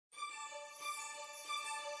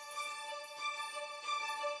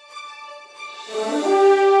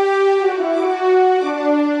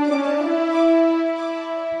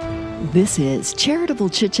This is Charitable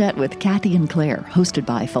Chit Chat with Kathy and Claire, hosted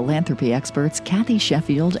by philanthropy experts Kathy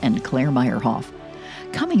Sheffield and Claire Meyerhoff.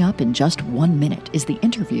 Coming up in just 1 minute is the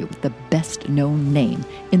interview with the best-known name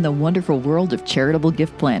in the wonderful world of charitable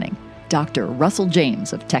gift planning, Dr. Russell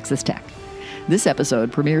James of Texas Tech. This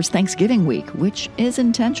episode premieres Thanksgiving week, which is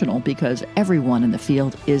intentional because everyone in the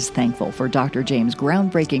field is thankful for Dr. James'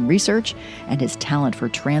 groundbreaking research and his talent for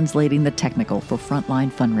translating the technical for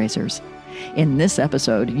frontline fundraisers. In this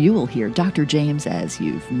episode, you will hear Dr. James as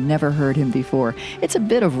you've never heard him before. It's a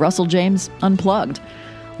bit of Russell James unplugged.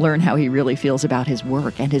 Learn how he really feels about his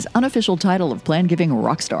work and his unofficial title of Plan Giving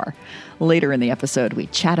Rockstar. Later in the episode, we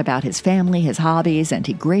chat about his family, his hobbies, and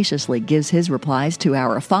he graciously gives his replies to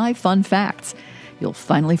our 5 fun facts. You'll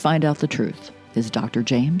finally find out the truth. Is Dr.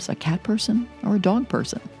 James a cat person or a dog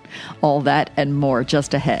person? All that and more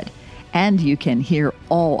just ahead. And you can hear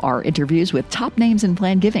all our interviews with top names in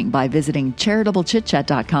plan giving by visiting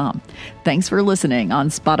charitableChitChat.com. Thanks for listening on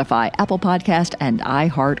Spotify, Apple Podcast, and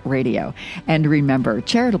iHeartRadio. And remember,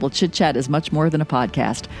 Charitable Chit Chat is much more than a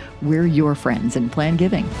podcast. We're your friends in plan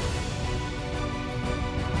giving.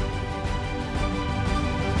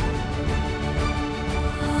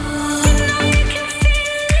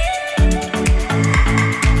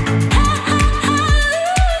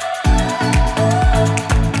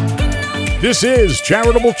 This is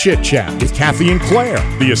Charitable Chit Chat with Kathy and Claire,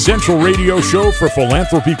 the essential radio show for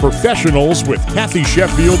philanthropy professionals with Kathy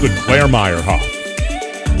Sheffield and Claire Meyerhoff.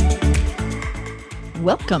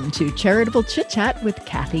 Welcome to Charitable Chit Chat with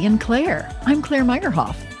Kathy and Claire. I'm Claire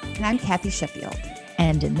Meyerhoff. And I'm Kathy Sheffield.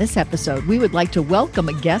 And in this episode, we would like to welcome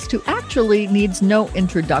a guest who actually needs no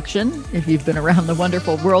introduction. If you've been around the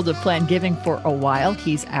wonderful world of plan giving for a while,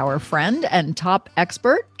 he's our friend and top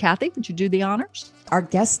expert. Kathy, would you do the honors? Our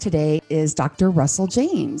guest today is Dr. Russell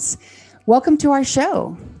James. Welcome to our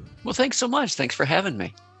show. Well, thanks so much. Thanks for having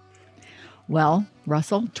me. Well,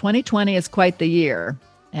 Russell, 2020 is quite the year.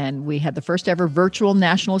 And we had the first ever virtual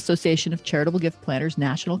National Association of Charitable Gift Planners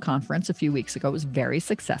National Conference a few weeks ago. It was very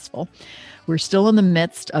successful. We're still in the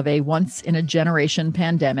midst of a once-in-a-generation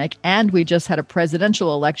pandemic, and we just had a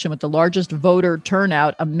presidential election with the largest voter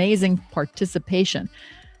turnout, amazing participation.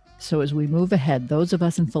 So as we move ahead, those of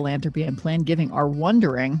us in philanthropy and plan giving are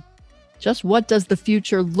wondering, just what does the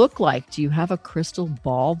future look like? Do you have a crystal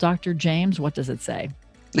ball, Dr. James? What does it say?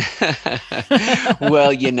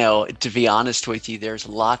 Well, to be honest with you, there's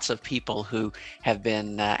lots of people who have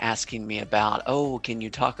been asking me about, can you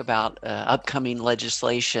talk about upcoming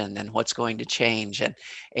legislation and what's going to change?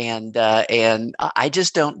 And I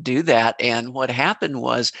just don't do that. And what happened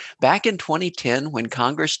was back in 2010, when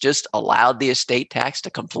Congress just allowed the estate tax to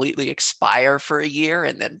completely expire for a year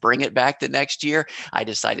and then bring it back the next year, I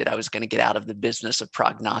decided I was going to get out of the business of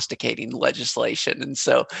prognosticating legislation. And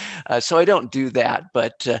so I don't do that.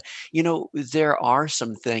 But there are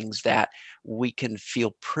some things that we can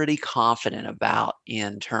feel pretty confident about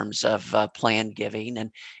in terms of planned giving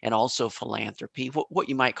and also philanthropy, what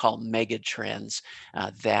you might call mega trends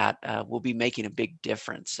that will be making a big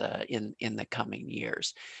difference in the coming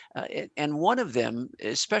years. And one of them,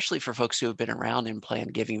 especially for folks who have been around in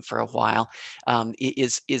planned giving for a while,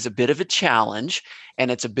 is a bit of a challenge.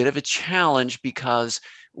 And it's a bit of a challenge because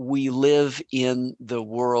we live in the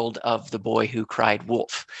world of the boy who cried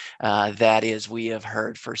wolf. That is, we have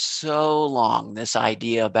heard for so long this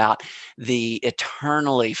idea about the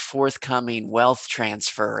eternally forthcoming wealth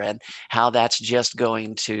transfer and how that's just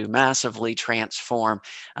going to massively transform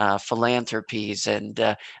philanthropies. And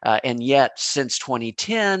yet, since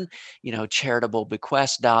 2010, charitable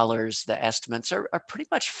bequest dollars, the estimates are pretty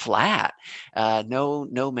much flat.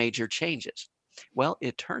 No major changes. Well,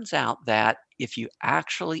 it turns out that if you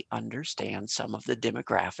actually understand some of the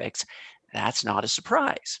demographics, that's not a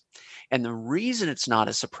surprise. And the reason it's not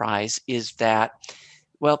a surprise is that,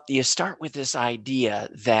 you start with this idea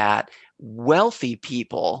that wealthy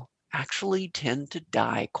people actually tend to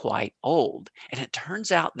die quite old. And it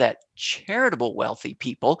turns out that charitable wealthy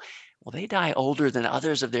people, they die older than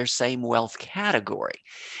others of their same wealth category.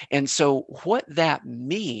 And so what that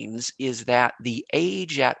means is that the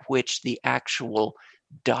age at which the actual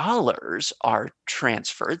dollars are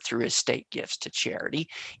transferred through estate gifts to charity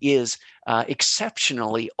is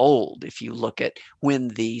exceptionally old. If you look at when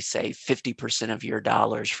say 50% of your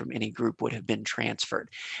dollars from any group would have been transferred.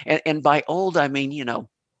 And by old, I mean,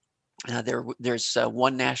 there's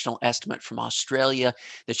one national estimate from Australia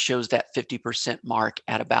that shows that 50% mark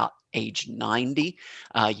at about age 90.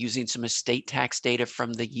 Using some estate tax data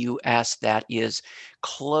from the U.S., that is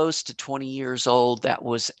close to 20 years old. That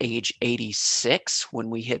was age 86 when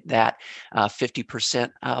we hit that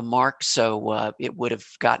 50% mark. So it would have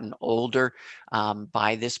gotten older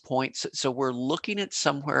by this point. So we're looking at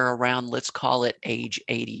somewhere around, let's call it age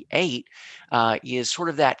 88, is sort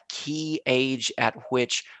of that key age at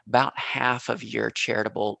which about half of your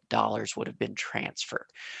charitable dollars would have been transferred.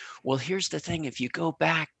 Well, here's the thing. If you go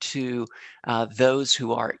back to those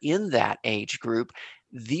who are in that age group,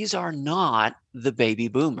 these are not the baby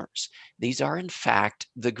boomers. These are, in fact,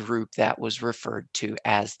 the group that was referred to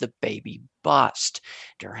as the baby bust.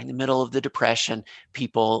 During the middle of the Depression,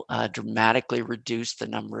 people dramatically reduced the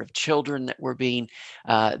number of children that were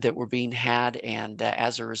being had, and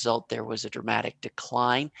as a result, there was a dramatic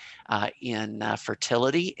decline in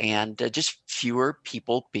fertility and just fewer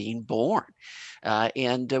people being born.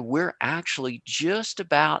 And we're actually just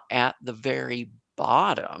about at the very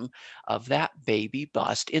bottom of that baby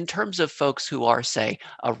bust in terms of folks who are, say,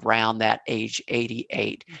 around that age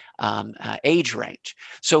 88 age range.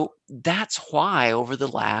 So that's why over the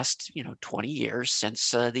last 20 years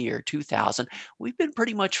since the year 2000, we've been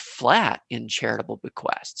pretty much flat in charitable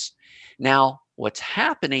bequests. Now, what's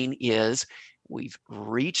happening is we've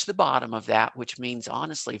reached the bottom of that, which means,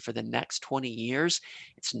 honestly, for the next 20 years,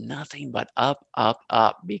 it's nothing but up, up,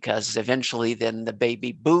 up, because eventually then the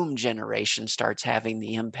baby boom generation starts having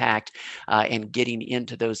the impact and getting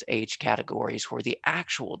into those age categories where the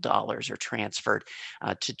actual dollars are transferred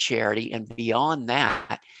to charity. And beyond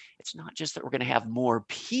that, it's not just that we're going to have more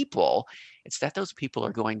people, it's that those people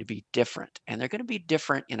are going to be different. And they're going to be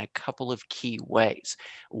different in a couple of key ways.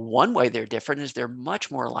 One way they're different is they're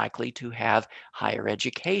much more likely to have higher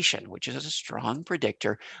education, which is a strong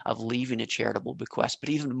predictor of leaving a charitable bequest. But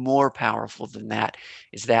even more powerful than that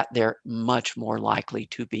is that they're much more likely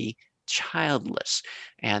to be childless.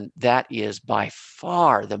 And that is by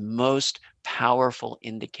far the most powerful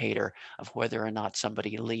indicator of whether or not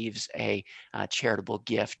somebody leaves a charitable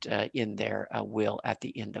gift in their will at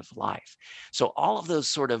the end of life. So all of those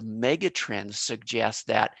sort of mega trends suggest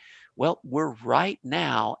that, well, we're right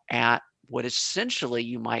now at what essentially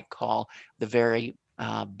you might call the very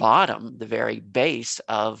bottom, the very base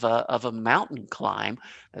of a mountain climb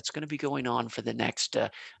that's going to be going on for the next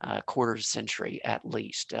quarter century at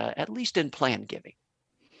least in plan giving.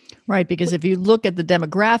 Right, because if you look at the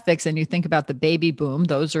demographics and you think about the baby boom,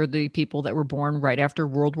 those are the people that were born right after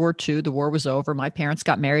World War II. The war was over. My parents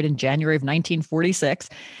got married in January of 1946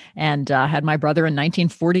 and had my brother in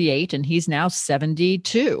 1948, and he's now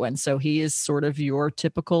 72. And so he is sort of your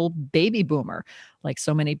typical baby boomer, like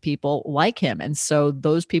so many people like him. And so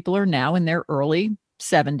those people are now in their early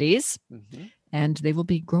 70s, and they will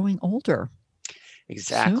be growing older.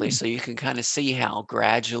 Exactly. Soon. So you can kind of see how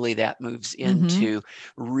gradually that moves into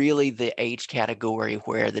really the age category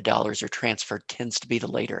where the dollars are transferred tends to be the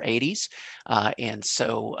later 80s. And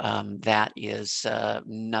so that is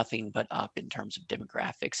nothing but up in terms of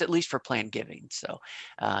demographics, at least for planned giving. So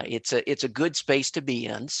it's a good space to be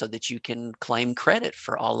in so that you can claim credit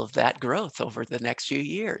for all of that growth over the next few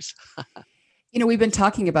years. We've been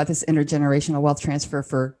talking about this intergenerational wealth transfer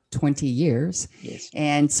for 20 years. Yes.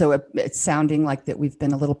 And so it's sounding like that we've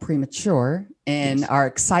been a little premature in our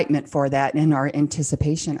excitement for that and our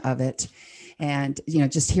anticipation of it. And,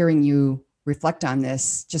 just hearing you reflect on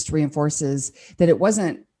this just reinforces that it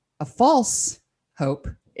wasn't a false hope.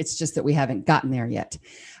 It's just that we haven't gotten there yet.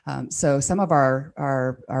 So some of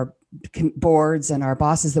our boards and our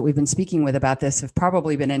bosses that we've been speaking with about this have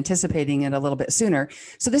probably been anticipating it a little bit sooner.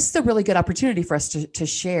 So this is a really good opportunity for us to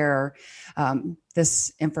share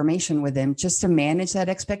this information with them, just to manage that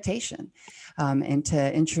expectation and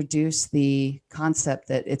to introduce the concept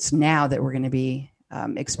that it's now that we're going to be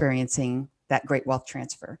experiencing that great wealth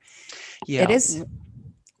transfer. Yeah. It is.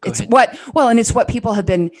 It's what people have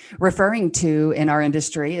been referring to in our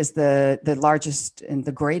industry as the largest and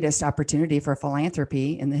the greatest opportunity for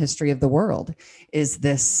philanthropy in the history of the world is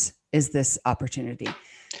this opportunity.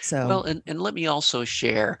 So, well, and let me also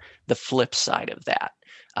share the flip side of that,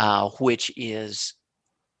 which is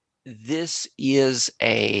this is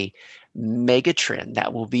a mega trend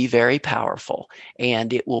that will be very powerful,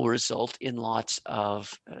 and it will result in lots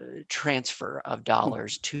of transfer of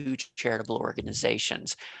dollars to charitable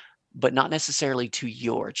organizations, but not necessarily to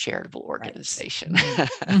your charitable organization. Right.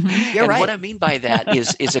 You're And right. what I mean by that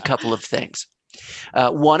is a couple of things.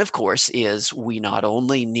 One, of course, is we not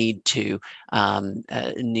only need to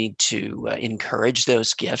encourage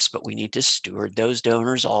those gifts, but we need to steward those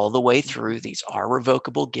donors all the way through. These are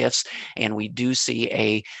revocable gifts, and we do see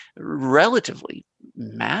a relatively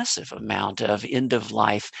massive amount of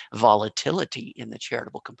end-of-life volatility in the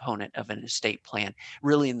charitable component of an estate plan,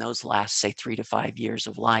 really in those last, say, 3 to 5 years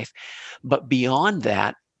of life. But beyond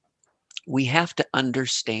that, we have to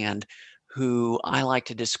understand who I like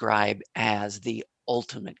to describe as the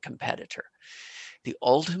ultimate competitor. The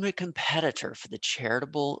ultimate competitor for the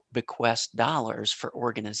charitable bequest dollars for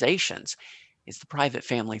organizations is the private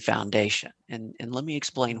family foundation. And let me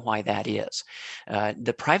explain why that is.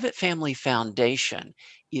 The private family foundation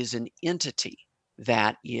is an entity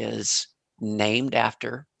that is named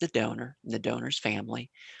after the donor and the donor's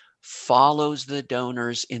family, follows the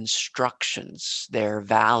donor's instructions, their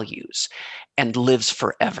values, and lives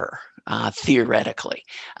forever, theoretically.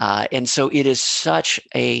 And so it is such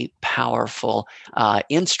a powerful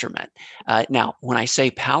instrument. Now, when I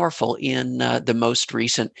say powerful, in the most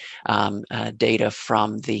recent data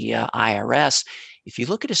from the IRS, if you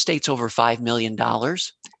look at estates over $5 million,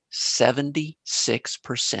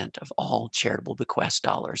 76% of all charitable bequest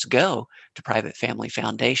dollars go to private family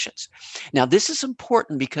foundations. Now, this is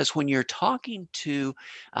important because when you're talking to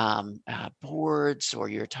boards, or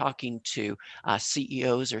you're talking to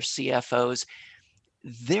CEOs or CFOs,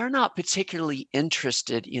 they're not particularly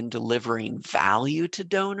interested in delivering value to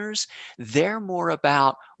donors. They're more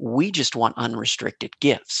about, we just want unrestricted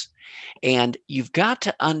gifts. And you've got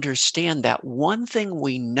to understand that one thing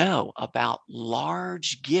we know about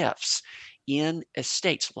large gifts in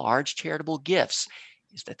estates, large charitable gifts,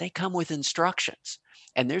 is that they come with instructions.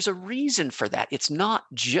 And there's a reason for that. It's not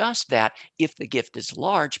just that if the gift is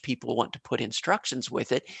large, people want to put instructions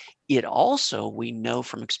with it. It also, we know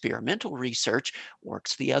from experimental research,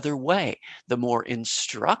 works the other way. The more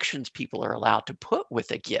instructions people are allowed to put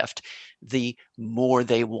with a gift, the more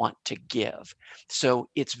they want to give. So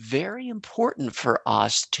it's very important for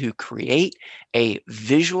us to create a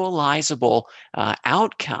visualizable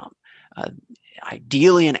outcome.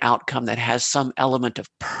 Ideally an outcome that has some element of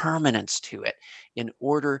permanence to it, in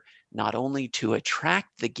order not only to attract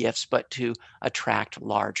the gifts, but to attract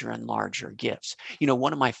larger and larger gifts. You know,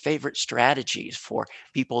 one of my favorite strategies for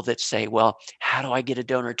people that say, well, how do I get a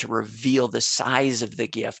donor to reveal the size of the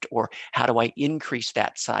gift, or how do I increase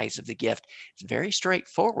that size of the gift? It's very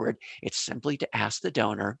straightforward. It's simply to ask the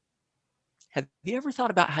donor, have you ever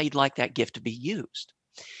thought about how you'd like that gift to be used?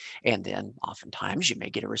 And then oftentimes you may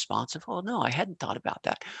get a response of, oh, no, I hadn't thought about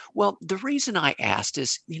that. Well, the reason I asked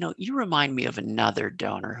is, you remind me of another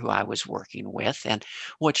donor who I was working with. And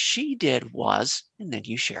what she did was, and then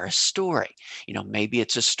you share a story. Maybe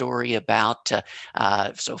it's a story about,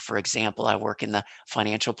 so for example, I work in the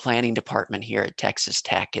financial planning department here at Texas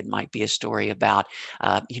Tech. It might be a story about,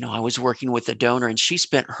 I was working with a donor and she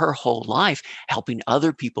spent her whole life helping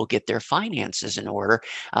other people get their finances in order.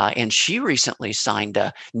 And she recently signed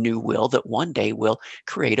a new will that one day will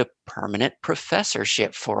create a permanent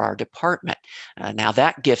professorship for our department. Now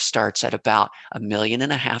that gift starts at about $1.5 million,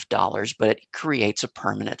 but it creates a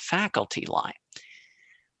permanent faculty line.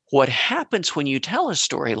 What happens when you tell a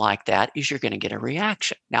story like that is you're going to get a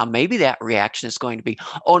reaction. Now, maybe that reaction is going to be,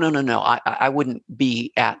 oh, no, I wouldn't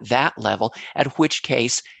be at that level, at which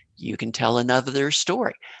case you can tell another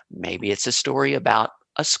story. Maybe it's a story about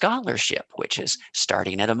a scholarship, which is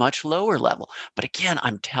starting at a much lower level. But again,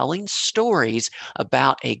 I'm telling stories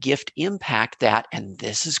about a gift impact that, and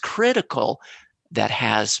this is critical, that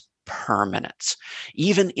has permanence.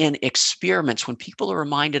 Even in experiments, when people are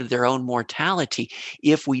reminded of their own mortality,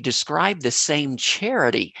 if we describe the same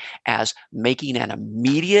charity as making an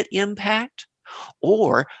immediate impact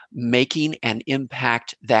or making an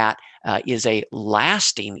impact that is a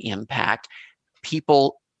lasting impact,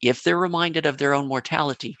 people, if they're reminded of their own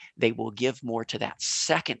mortality, they will give more to that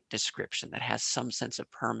second description that has some sense of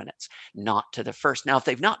permanence, not to the first. Now, if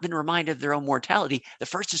they've not been reminded of their own mortality, the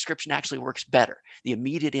first description actually works better. The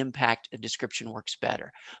immediate impact description works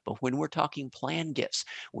better. But when we're talking plan gifts,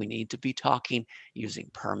 we need to be talking using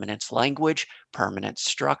permanence language, permanent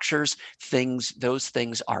structures, those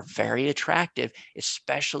things are very attractive,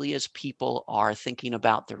 especially as people are thinking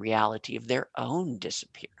about the reality of their own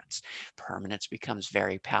disappearance. Permanence becomes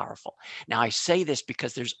very powerful. Now, I say this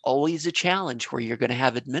because there's always a challenge where you're going to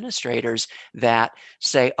have administrators that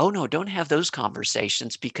say, oh, no, don't have those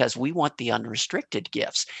conversations because we want the unrestricted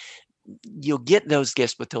gifts. You'll get those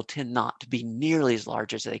gifts, but they'll tend not to be nearly as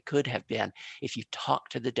large as they could have been if you talk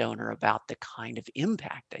to the donor about the kind of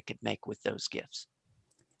impact they could make with those gifts.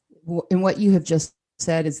 And what you have just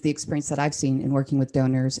said is the experience that I've seen in working with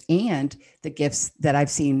donors and the gifts that I've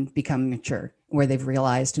seen become mature, where they've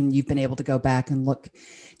realized, and you've been able to go back and look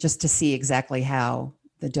just to see exactly how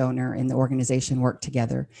the donor and the organization work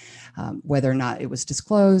together, whether or not it was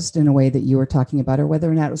disclosed in a way that you were talking about, or whether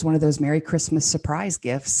or not it was one of those Merry Christmas surprise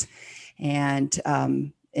gifts. And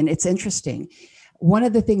it's interesting. One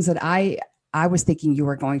of the things that I was thinking you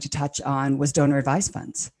were going to touch on was donor advised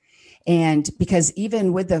funds. And because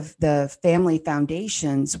even with the family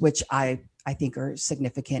foundations, which I think are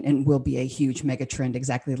significant and will be a huge mega trend,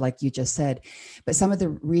 exactly like you just said. But some of the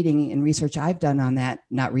reading and research I've done on that,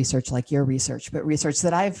 not research like your research, but research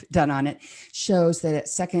that I've done on it, shows that at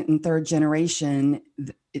second and third generation,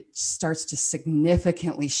 it starts to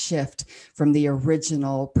significantly shift from the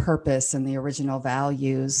original purpose and the original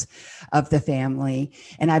values of the family.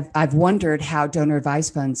 And I've wondered how donor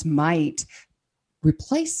advised funds might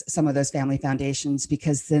replace some of those family foundations,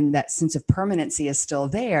 because then that sense of permanency is still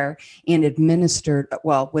there and administered,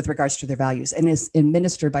 well, with regards to their values, and is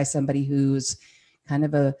administered by somebody who's kind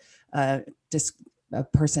of a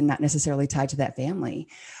person not necessarily tied to that family.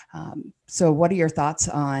 So what are your thoughts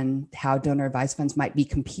on how donor advised funds might be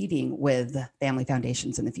competing with family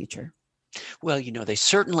foundations in the future? Well, they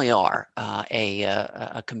certainly are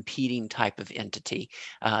a competing type of entity.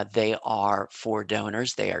 They are for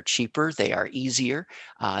donors. They are cheaper. They are easier.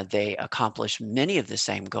 They accomplish many of the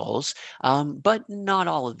same goals, but not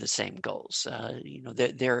all of the same goals.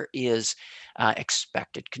 There is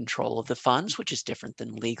expected control of the funds, which is different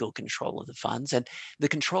than legal control of the funds, and the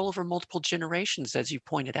control over multiple generations, as you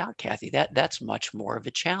pointed out, Kathy. That's much more of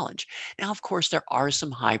a challenge. Now, of course, there are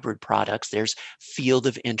some hybrid products. There's field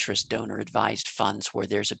of interest donor advised funds, where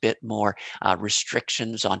there's a bit more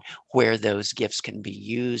restrictions on where those gifts can be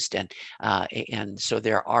used, and so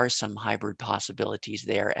there are some hybrid possibilities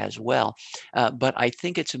there as well. But I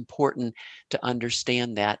think it's important to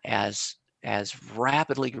understand that as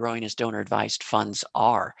rapidly growing as donor advised funds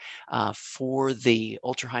are, for the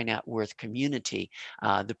ultra high net worth community,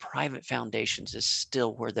 the private foundations is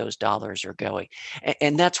still where those dollars are going.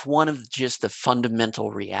 And that's one of just the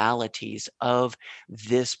fundamental realities of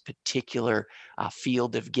this particular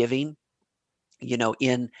field of giving.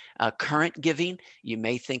 In current giving, you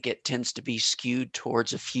may think it tends to be skewed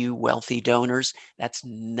towards a few wealthy donors. That's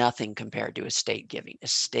nothing compared to estate giving.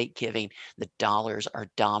 Estate giving, the dollars are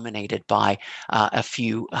dominated by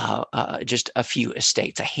just a few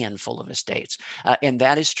estates, a handful of estates. And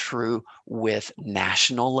that is true with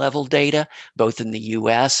national level data, both in the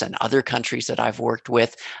US and other countries that I've worked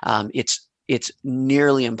with. It's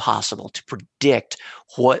nearly impossible to predict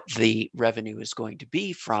what the revenue is going to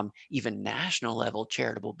be from even national level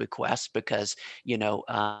charitable bequests, because,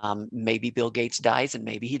 maybe Bill Gates dies and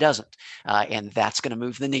maybe he doesn't. And that's going to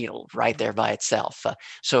move the needle right there by itself.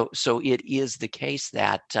 So it is the case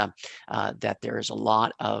that there is a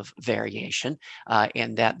lot of variation,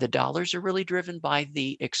 and that the dollars are really driven by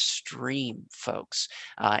the extreme folks.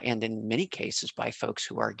 And in many cases by folks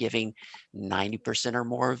who are giving 90% or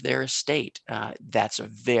more of their estate. That's a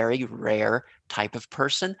very rare type of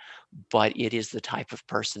person, but it is the type of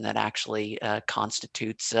person that actually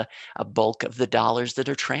constitutes a bulk of the dollars that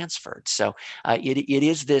are transferred. So it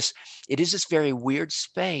is this very weird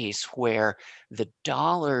space where the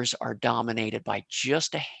dollars are dominated by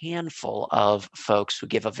just a handful of folks who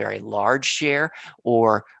give a very large share,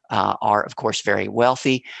 or are, of course, very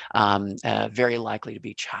wealthy, very likely to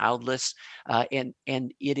be childless. And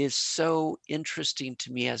it is so interesting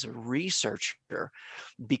to me as a researcher,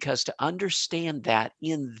 because to understand that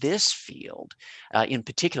in this field, in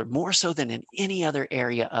particular, more so than in any other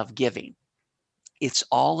area of giving, it's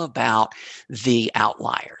all about the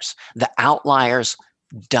outliers. The outliers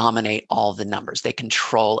dominate all the numbers. They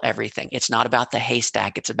control everything. It's not about the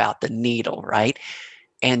haystack, it's about the needle, right?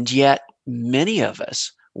 And yet many of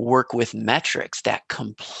us work with metrics that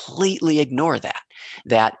completely ignore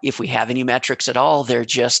that if we have any metrics at all, they're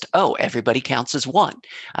just, everybody counts as one.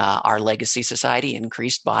 Our legacy society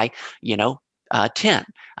increased by 10.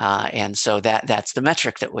 And so that's the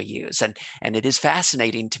metric that we use. And it is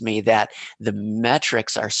fascinating to me that the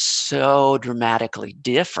metrics are so dramatically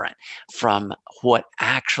different from what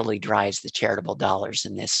actually drives the charitable dollars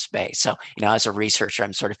in this space. So, as a researcher,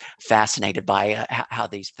 I'm sort of fascinated by how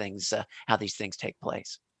these things take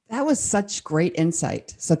place. That was such great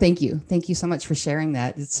insight. So thank you. Thank you so much for sharing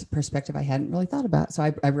that. It's a perspective I hadn't really thought about. So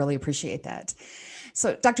I really appreciate that.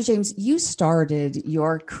 So Dr. James, you started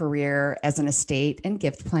your career as an estate and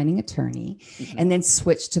gift planning attorney, and then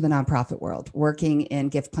switched to the nonprofit world, working in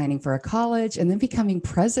gift planning for a college, and then becoming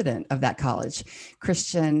president of that college,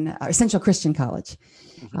 Central Christian College.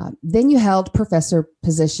 Then you held professor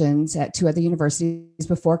positions at 2 other universities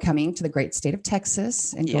before coming to the great state of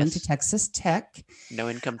Texas and going to Texas Tech. No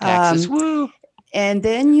income taxes. Woo! And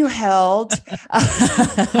then you held,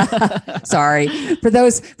 sorry, for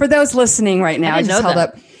those listening right now,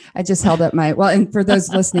 I just held up my, and for those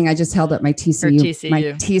listening, I just held up my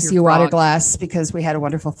TCU water glass because we had a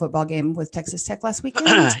wonderful football game with Texas Tech last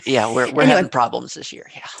weekend. Yeah, we're having problems this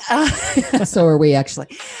year. Yeah. So are we actually.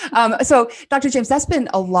 So Dr. James, that's been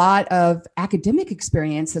a lot of academic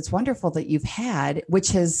experience. That's wonderful that you've had, which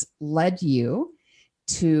has led you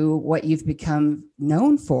to what you've become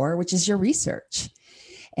known for, which is your research.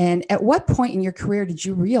 And at what point in your career did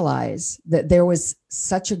you realize that there was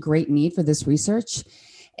such a great need for this research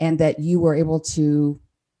and that you were able to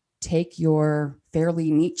take your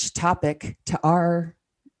fairly niche topic to our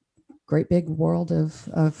great big world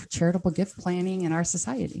of charitable gift planning in our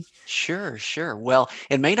society? Sure. Well,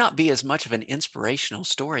 it may not be as much of an inspirational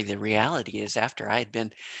story. The reality is, after I had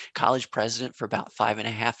been college president for about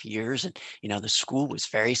 5.5 years, and the school was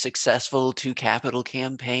very successful, 2 capital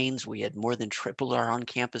campaigns. We had more than tripled our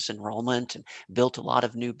on-campus enrollment and built a lot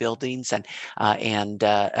of new buildings. And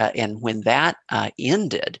when that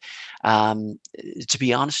ended, to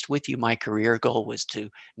be honest with you, my career goal was to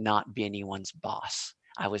not be anyone's boss.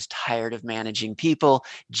 I was tired of managing people,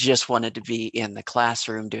 just wanted to be in the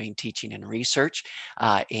classroom doing teaching and research,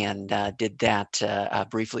 and did that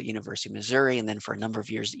briefly at University of Missouri and then for a number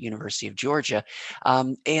of years at University of Georgia.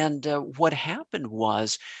 What happened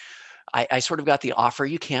was I sort of got the offer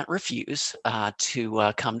you can't refuse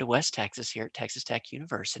to come to West Texas here at Texas Tech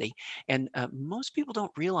University. And most people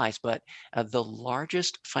don't realize, but the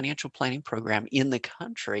largest financial planning program in the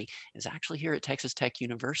country is actually here at Texas Tech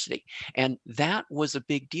University. And that was a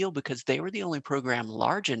big deal because they were the only program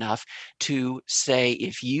large enough to say,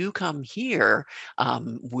 if you come here,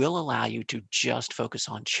 we'll allow you to just focus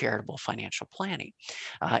on charitable financial planning.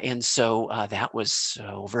 And so that was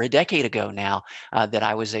over a decade ago now that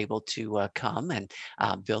I was able to come and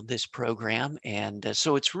build this program. And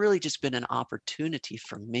so it's really just been an opportunity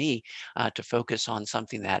for me to focus on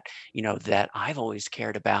something that, that I've always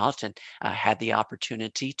cared about and had the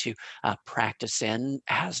opportunity to practice in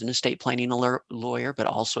as an estate planning lawyer, but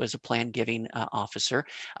also as a plan giving officer,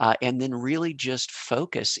 and then really just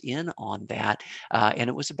focus in on that. And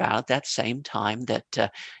it was about that same time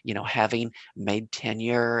that, having made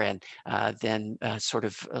tenure and then sort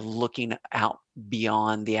of looking out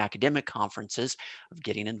beyond the academic conferences, of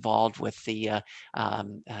getting involved with the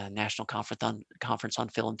National Conference on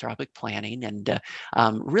Philanthropic Planning, and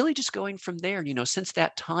really just going from there. Since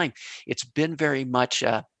that time, it's been very much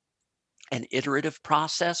an iterative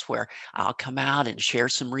process where I'll come out and share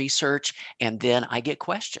some research, and then I get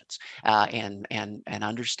questions and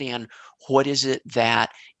understand what is it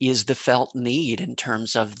that is the felt need in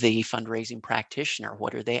terms of the fundraising practitioner.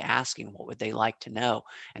 What are they asking? What would they like to know?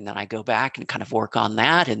 And then I go back and kind of work on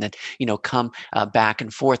that, and then come back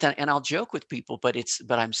and forth. And I'll joke with people, but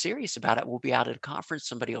I'm serious about it. We'll be out at a conference,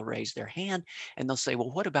 somebody will raise their hand, and they'll say,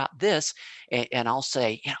 "Well, what about this?" And I'll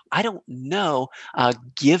say, "I don't know.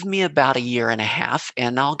 Give me about a year and a half,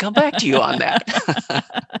 and I'll come back to you on that."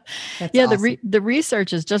 Yeah, awesome. the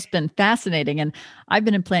research has just been fascinating, and I've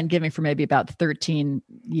been in plan giving for maybe about 13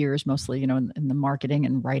 years, mostly, in the marketing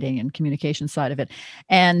and writing and communication side of it,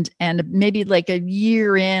 and maybe like a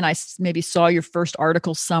year in, I maybe saw your first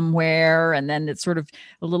article somewhere, and then it's sort of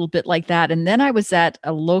a little bit like that, and then I was at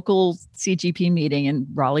a local CGP meeting in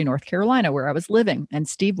Raleigh, North Carolina, where I was living, and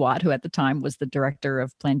Steve Watt, who at the time was the director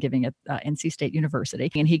of plan giving at NC State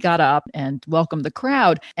University, and he got up and welcomed the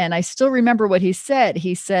crowd, and I still remember what he said.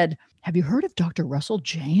 He said, "Have you heard of Dr. Russell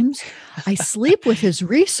James? I sleep with his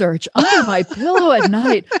research under my pillow at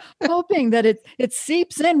night, hoping that it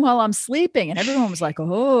seeps in while I'm sleeping." And everyone was like,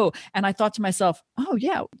 "Oh." And I thought to myself, "Oh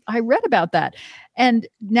yeah, I read about that." And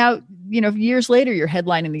now, years later, you're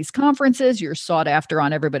headlining these conferences, you're sought after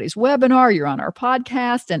on everybody's webinar, you're on our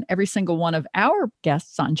podcast, and every single one of our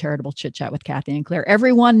guests on Charitable Chit Chat with Kathy and Claire,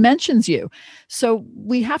 everyone mentions you. So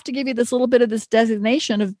we have to give you this little bit of this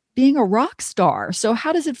designation of being a rock star. So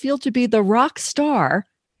how does it feel to be the rock star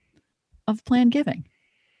of plan giving?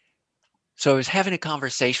 So I was having a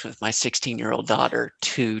conversation with my 16-year-old daughter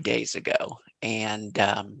 2 days ago, and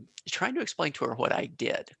trying to explain to her what I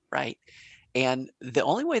did, right? And the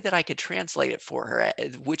only way that I could translate it for her,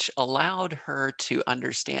 which allowed her to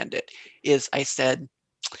understand it, is I said,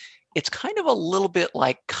 it's kind of a little bit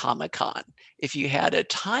like Comic-Con. If you had a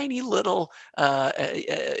tiny little,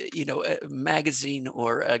 magazine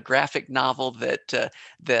or a graphic novel that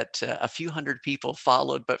a few hundred people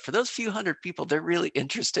followed, but for those few hundred people, they're really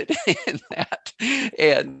interested in that.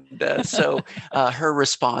 And so her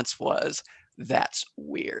response was, that's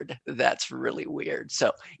weird. That's really weird.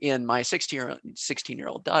 So in my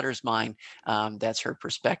 16-year-old daughter's mind, that's her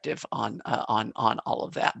perspective on all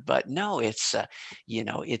of that. But no, it's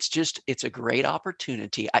it's a great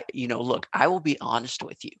opportunity. Look, I will be honest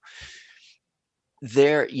with you.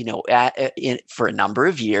 There, for a number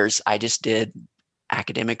of years, I just did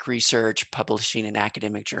academic research, publishing in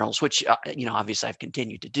academic journals, which, obviously I've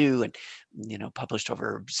continued to do, and, published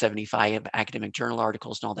over 75 academic journal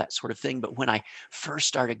articles and all that sort of thing. But when I first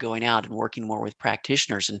started going out and working more with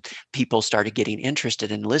practitioners and people started getting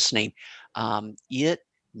interested in listening, it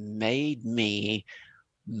made me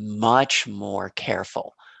much more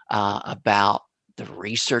careful about the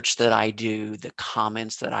research that I do, the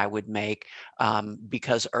comments that I would make,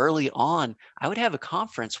 because early on I would have a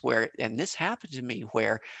conference where, and this happened to me,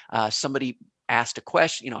 where somebody asked a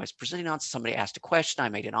question, I was presenting on, somebody asked a question, I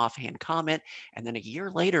made an offhand comment, and then a year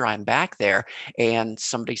later I'm back there and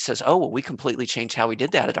somebody says, oh, well, we completely changed how we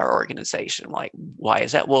did that at our organization. I'm like, why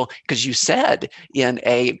is that? Well, because you said in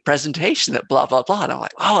a presentation that blah, blah, blah. And I'm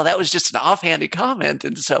like, oh, that was just an offhanded comment.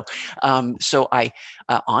 And so I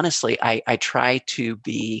honestly, I try to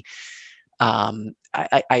be,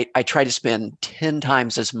 I try to spend 10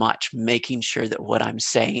 times as much making sure that what I'm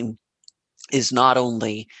saying is not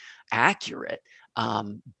only accurate,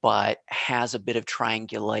 but has a bit of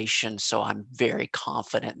triangulation. So I'm very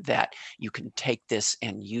confident that you can take this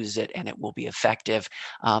and use it and it will be effective.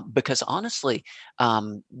 Because honestly,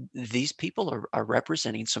 these people are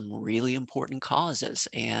representing some really important causes.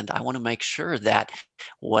 And I want to make sure that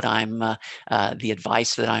what the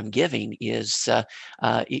advice that I'm giving is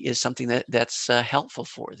something that's helpful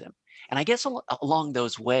for them. And I guess along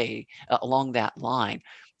that line,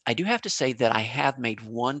 I do have to say that I have made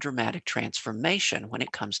one dramatic transformation when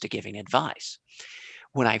it comes to giving advice.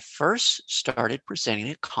 When I first started presenting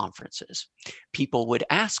at conferences, people would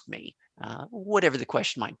ask me, whatever the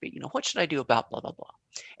question might be, what should I do about blah, blah, blah?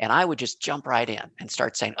 And I would just jump right in and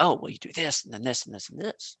start saying, oh, well, you do this and then this and this and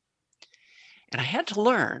this. And I had to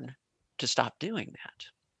learn to stop doing that.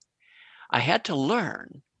 I had to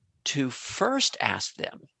learn to first ask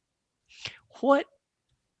them, what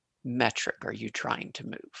metric are you trying to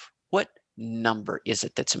move? What number is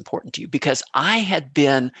it that's important to you? Because I had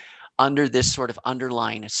been under this sort of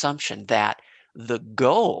underlying assumption that the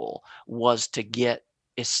goal was to get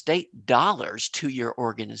estate dollars to your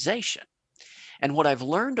organization. And what I've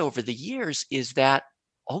learned over the years is that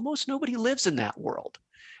almost nobody lives in that world.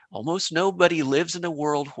 Almost nobody lives in a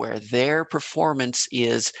world where their performance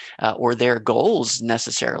is, or their goals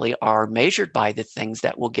necessarily are measured by the things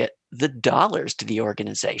that will get the dollars to the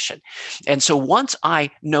organization. And so once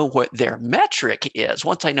I know what their metric is,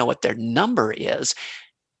 once I know what their number is,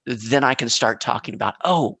 then I can start talking about,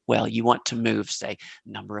 oh, well, you want to move, say,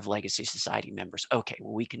 number of Legacy Society members. Okay,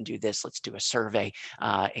 well, we can do this. Let's do a survey,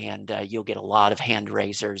 and you'll get a lot of hand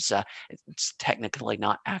raisers. It's technically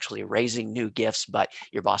not actually raising new gifts, but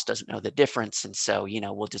your boss doesn't know the difference. And so,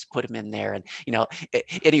 we'll just put them in there. And,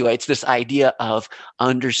 anyway, it's this idea of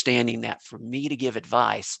understanding that for me to give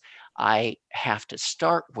advice, I have to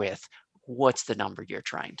start with, what's the number you're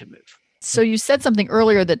trying to move? So you said something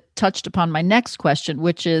earlier that touched upon my next question,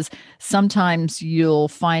 which is sometimes you'll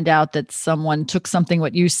find out that someone took something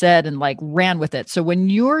what you said and like ran with it. So when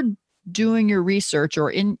you're doing your research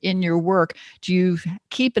or in your work, do you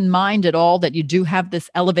keep in mind at all that you do have this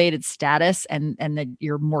elevated status and that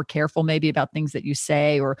you're more careful maybe about things that you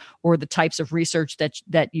say or the types of research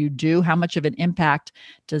that you do? How much of an impact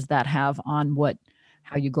does that have on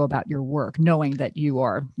how you go about your work, knowing that you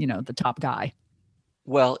are, the top guy?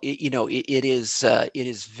 Well, it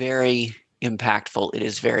is very impactful. It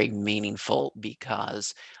is very meaningful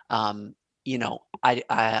because, I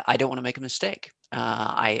don't want to make a mistake.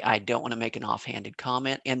 I don't want to make an offhanded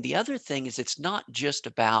comment. And the other thing is, it's not just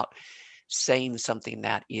about saying something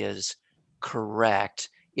that is correct.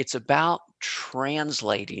 It's about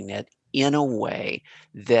translating it in a way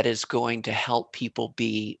that is going to help people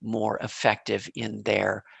be more effective in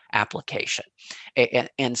their application.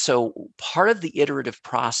 And so part of the iterative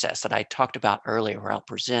process that I talked about earlier, where I'll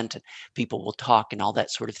present and people will talk and all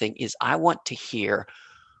that sort of thing, is I want to hear,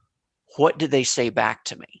 what do they say back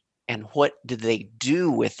to me? And what do they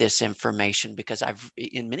do with this information? Because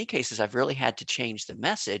in many cases, I've really had to change the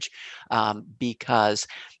message because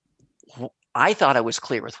I thought I was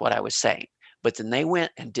clear with what I was saying. But then they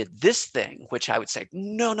went and did this thing, which I would say,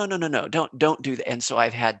 no, don't do that. And so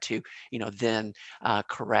I've had to, then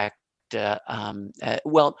correct.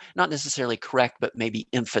 Well, not necessarily correct, but maybe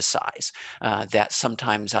emphasize that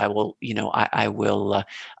sometimes I will, I will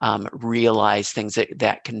realize things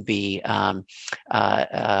that can be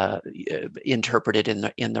interpreted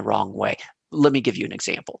in the wrong way. let me give you an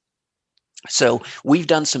example. So we've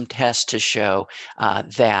done some tests to show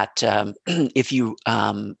that if you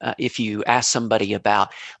ask somebody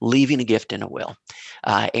about leaving a gift in a will,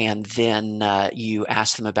 and then you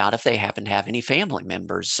ask them about if they happen to have any family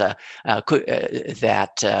members that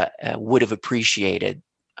would have appreciated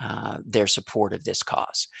their support of this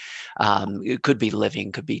cause. It could be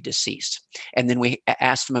living, could be deceased, and then we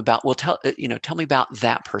ask them about, well, tell me about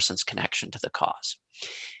that person's connection to the cause.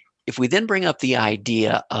 If we then bring up the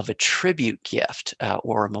idea of a tribute gift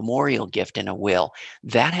or a memorial gift in a will,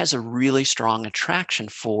 that has a really strong attraction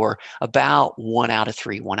for about 1 out of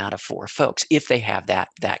 3, 1 out of 4 folks if they have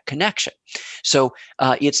that connection. So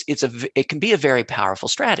it can be a very powerful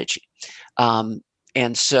strategy.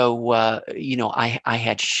 And so I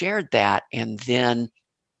had shared that, and then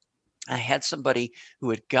I had somebody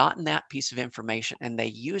who had gotten that piece of information and they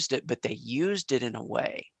used it, but they used it in a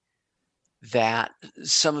way that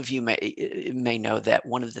some of you may know that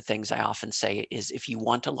one of the things I often say is, if you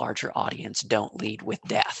want a larger audience, don't lead with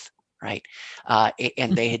death, right?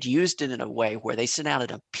 And they had used it in a way where they sent out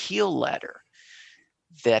an appeal letter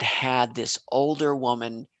that had this older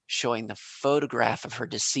woman showing the photograph of her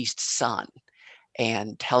deceased son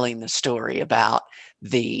and telling the story about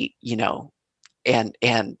the, and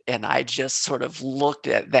I just sort of looked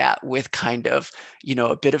at that with kind of,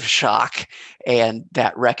 a bit of shock and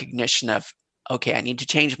that recognition of, okay, I need to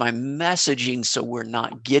change my messaging so we're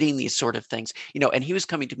not getting these sort of things, and he was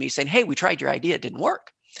coming to me saying, hey, we tried your idea, it didn't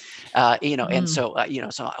work, and so,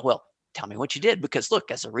 well, tell me what you did, because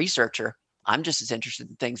look, as a researcher, I'm just as interested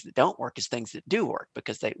in things that don't work as things that do work,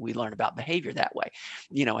 because we learn about behavior that way,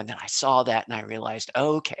 and then I saw that and I realized,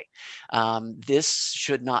 okay, this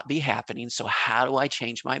should not be happening. So how do I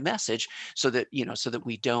change my message so that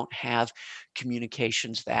we don't have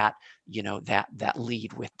communications that, that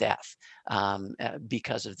lead with death,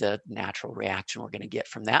 because of the natural reaction we're going to get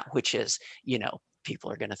from that, which is,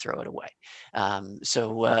 people are going to throw it away.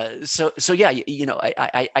 So yeah,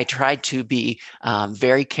 I tried to be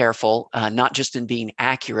very careful, not just in being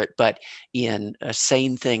accurate, but in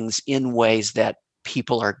saying things in ways that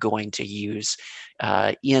people are going to use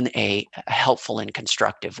in a helpful and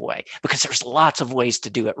constructive way, because there's lots of ways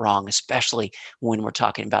to do it wrong, especially when we're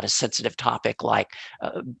talking about a sensitive topic like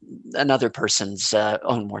another person's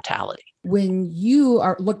own mortality. When you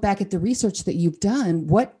look back at the research that you've done,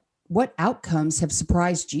 what outcomes have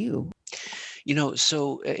surprised you?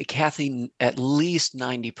 So Kathy, at least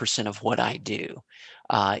 90% of what I do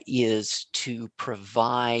is to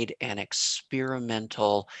provide an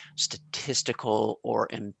experimental, statistical, or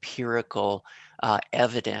empirical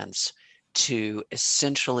evidence to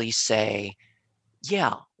essentially say,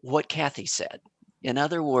 yeah, what Kathy said. In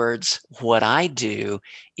other words, what I do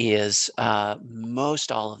is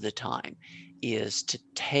most all of the time is to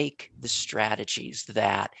take the strategies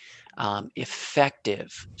that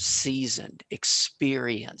effective, seasoned,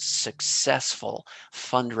 experienced, successful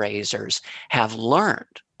fundraisers have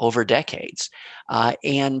learned over decades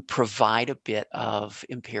and provide a bit of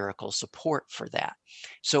empirical support for that.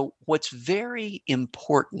 So what's very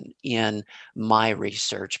important in my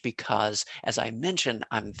research, because as I mentioned,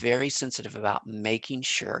 I'm very sensitive about making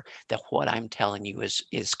sure that what I'm telling you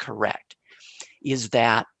is correct, is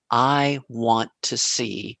that I want to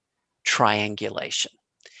see triangulation.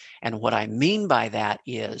 And what I mean by that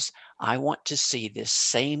is I want to see this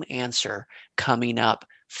same answer coming up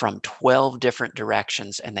from 12 different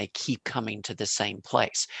directions, and they keep coming to the same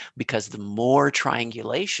place, because the more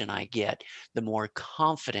triangulation I get, the more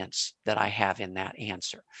confidence that I have in that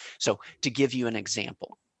answer. So to give you an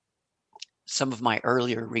example, some of my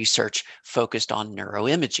earlier research focused on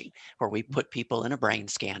neuroimaging, where we put people in a brain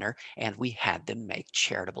scanner and we had them make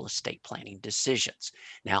charitable estate planning decisions.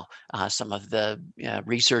 Now, some of the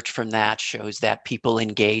research from that shows that people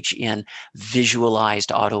engage in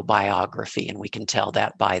visualized autobiography, and we can tell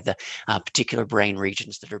that by the particular brain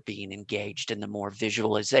regions that are being engaged. And the more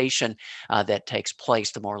visualization that takes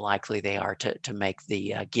place, the more likely they are to make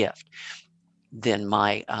the gift. Then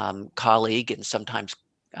my colleague and sometimes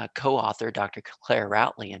co-author, Dr. Claire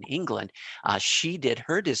Routley in England, she did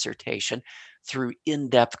her dissertation through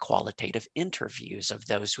in-depth qualitative interviews of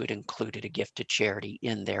those who had included a gift to charity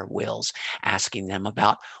in their wills, asking them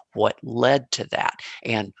about what led to that.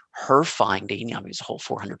 And her finding, it was a whole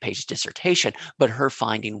 400-page dissertation, but her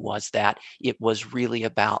finding was that it was really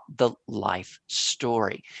about the life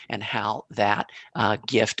story and how that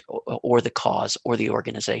gift or the cause or the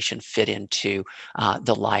organization fit into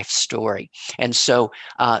the life story. And so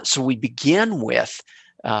we begin with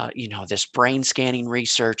this brain scanning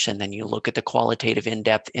research, and then you look at the qualitative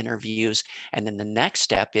in-depth interviews. And then the next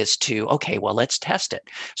step is to, okay, well, let's test it.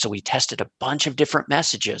 So we tested a bunch of different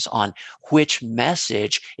messages on which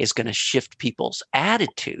message is going to shift people's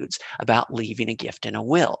attitudes about leaving a gift in a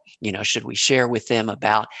will. Should we share with them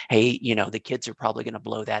about, hey, the kids are probably going to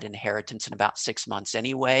blow that inheritance in about 6 months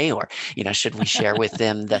anyway? Or, should we share with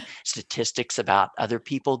them the statistics about other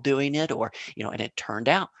people doing it? Or, and it turned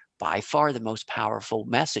out by far the most powerful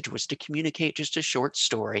message was to communicate just a short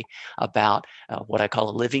story about what I call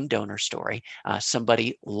a living donor story,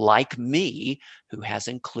 somebody like me who has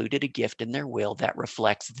included a gift in their will that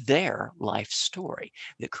reflects their life story,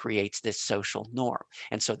 that creates this social norm.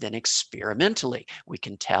 And so then experimentally, we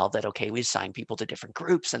can tell that, okay, we assign people to different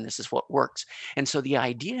groups and this is what works. And so the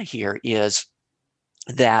idea here is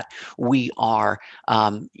that we are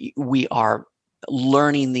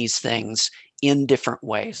learning these things in different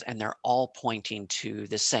ways, and they're all pointing to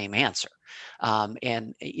the same answer.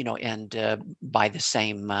 And by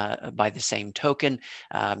the same token,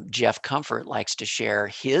 Jeff Comfort likes to share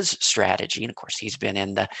his strategy, and of course he's been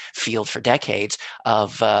in the field for decades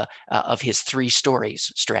of his 3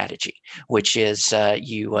 stories strategy, which is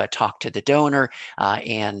you talk to the donor,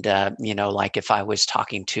 and like if I was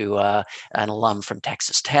talking to an alum from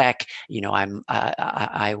Texas Tech,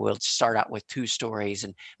 I will start out with 2 stories,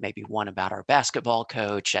 and maybe one about our basketball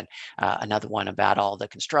coach, and another one about all the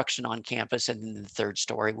construction on campus. And then the 3rd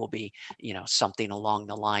story will be, something along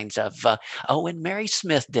the lines of, and Mary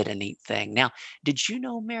Smith did a neat thing. Now, did you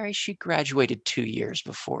know, Mary, she graduated 2 years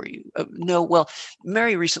before you? No, well,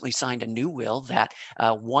 Mary recently signed a new will that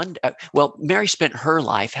Mary spent her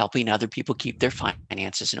life helping other people keep their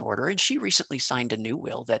finances in order. And she recently signed a new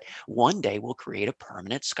will that one day will create a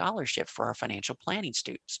permanent scholarship for our financial planning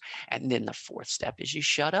students. And then the 4th step is you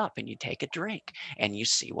shut up and you take a drink and you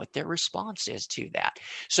see what their response is to that.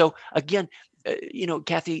 So again,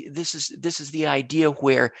 Kathy, this is the idea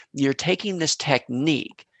where you're taking this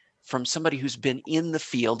technique from somebody who's been in the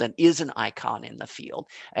field and is an icon in the field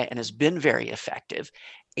and has been very effective.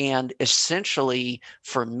 And essentially,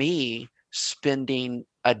 for me, spending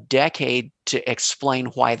a decade to explain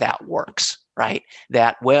why that works. Right?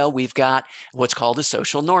 That, well, we've got what's called a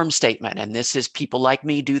social norm statement. And this is people like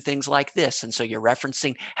me do things like this. And so you're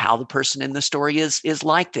referencing how the person in the story is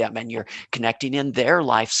like them. And you're connecting in their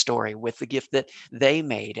life story with the gift that they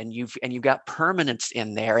made. And you've got permanence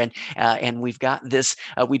in there. And we've got this,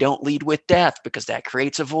 we don't lead with death because that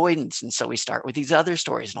creates avoidance. And so we start with these other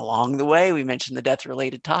stories. And along the way, we mentioned the death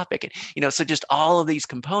related topic. And, so just all of these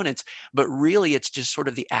components, but really it's just sort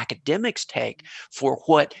of the academics take for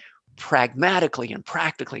what pragmatically and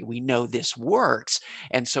practically we know this works.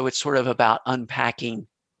 And so it's sort of about unpacking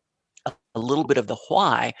a little bit of the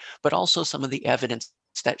why, but also some of the evidence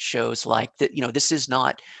that shows like that, this is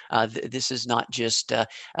not just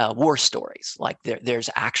war stories. Like there's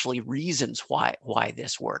actually reasons why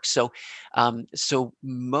this works. So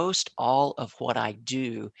most all of what I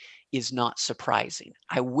do is not surprising.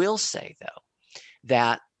 I will say though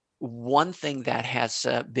that one thing that has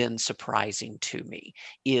been surprising to me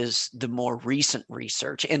is the more recent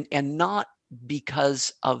research, and not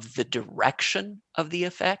because of the direction of the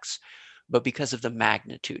effects, but because of the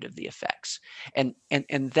magnitude of the effects. And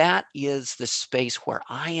that is the space where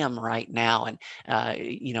I am right now.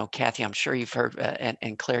 And, Kathy, I'm sure you've heard,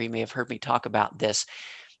 and Claire, you may have heard me talk about this,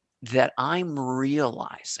 that I'm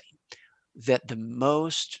realizing that the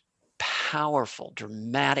most powerful,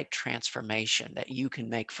 dramatic transformation that you can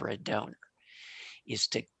make for a donor is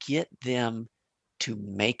to get them to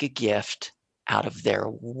make a gift out of their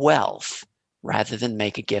wealth rather than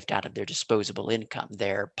make a gift out of their disposable income,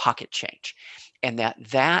 their pocket change. And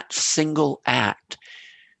that single act,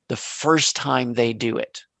 the first time they do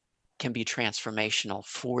it, can be transformational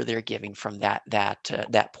for their giving from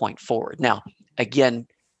that point forward. Now, again,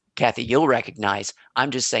 Kathy, you'll recognize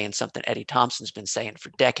I'm just saying something Eddie Thompson's been saying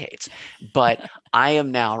for decades, but I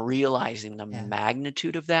am now realizing the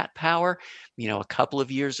magnitude of that power. A couple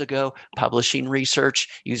of years ago, publishing research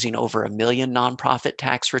using over 1 million nonprofit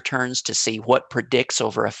tax returns to see what predicts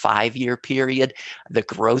over a 5-year period the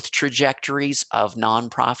growth trajectories of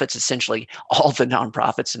nonprofits, essentially all the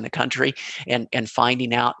nonprofits in the country, and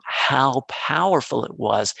finding out how powerful it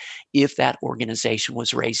was if that organization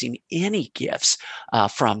was raising any gifts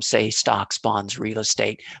from, say, stocks, bonds, real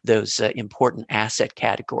estate, those important asset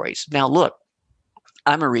categories. Now, look,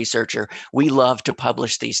 I'm a researcher. We love to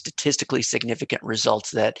publish these statistically significant results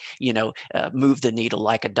that, move the needle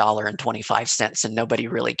like $1.25, and nobody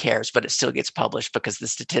really cares, but it still gets published because the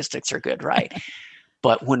statistics are good, right?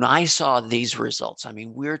 But when I saw these results, I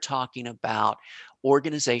mean, we're talking about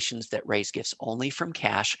organizations that raise gifts only from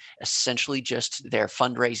cash, essentially just their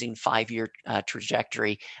fundraising 5-year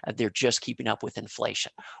trajectory, they're just keeping up with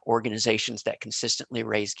inflation. Organizations that consistently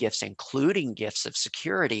raise gifts, including gifts of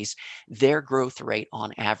securities, their growth rate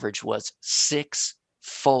on average was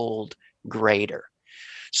 6-fold greater.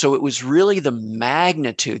 So it was really the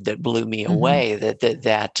magnitude that blew me away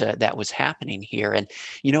that was happening here. And,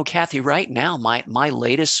 Kathy, right now, my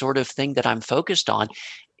latest sort of thing that I'm focused on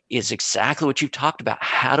is exactly what you've talked about.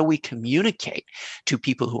 How do we communicate to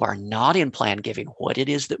people who are not in plan giving what it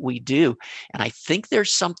is that we do? And I think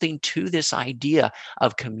there's something to this idea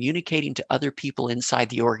of communicating to other people inside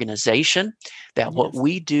the organization that what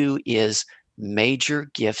we do is major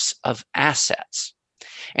gifts of assets.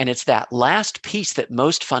 And it's that last piece that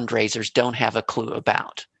most fundraisers don't have a clue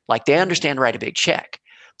about. Like they understand write a big check.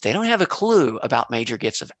 They don't have a clue about major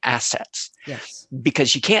gifts of assets. Yes.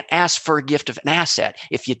 Because you can't ask for a gift of an asset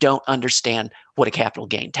if you don't understand what a capital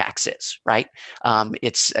gain tax is, right?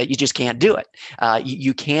 You just can't do it.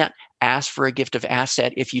 You can't ask for a gift of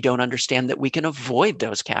asset if you don't understand that we can avoid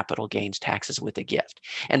those capital gains taxes with a gift.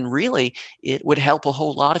 And really, it would help a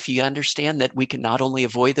whole lot if you understand that we can not only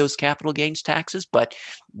avoid those capital gains taxes, but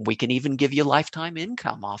we can even give you lifetime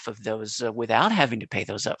income off of those without having to pay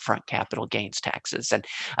those upfront capital gains taxes. And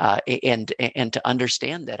to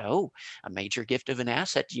understand that, a major gift of an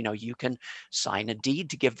asset, you can sign a deed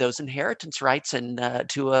to give those inheritance rights and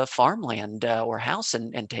to a farmland or house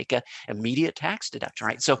and take a immediate tax deduction,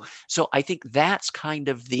 right? So I think that's kind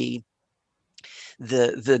of the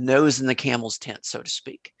nose in the camel's tent, so to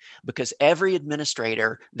speak, because every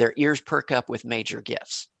administrator, their ears perk up with major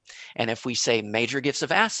gifts. And if we say major gifts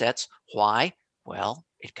of assets, why? Well,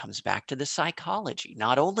 it comes back to the psychology,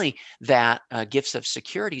 not only that gifts of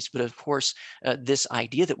securities, but of course, this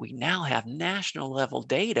idea that we now have national level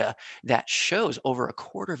data that shows over a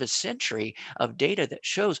quarter of a century of data that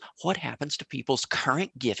shows what happens to people's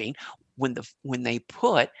current giving when they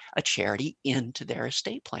put a charity into their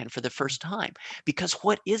estate plan for the first time. Because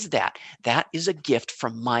what is that? That is a gift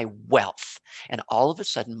from my wealth. And all of a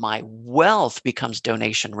sudden, my wealth becomes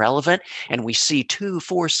donation relevant. And we see 2,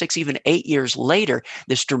 4, 6, even 8 years later,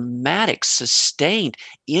 this dramatic sustained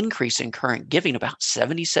increase in current giving, about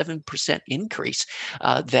 77% increase.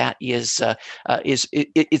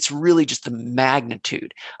 It's really just the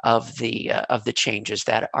magnitude of the changes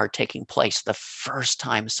that are taking place the first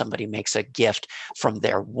time somebody makes a gift from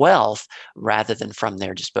their wealth rather than from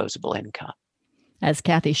their disposable income. As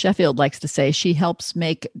Kathy Sheffield likes to say, she helps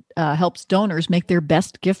donors make their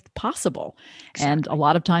best gift possible. Exactly. And a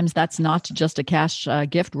lot of times that's not just a cash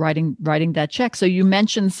gift, writing that check. So you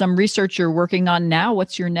mentioned some research you're working on now.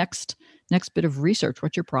 What's your next bit of research?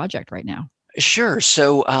 What's your project right now? Sure.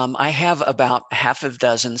 So I have about half a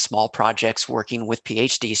dozen small projects working with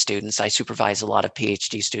PhD students. I supervise a lot of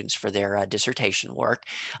PhD students for their dissertation work.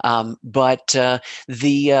 But to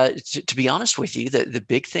be honest with you, the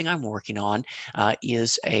big thing I'm working on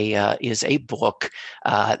is a book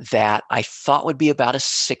that I thought would be about a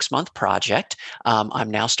 6-month project.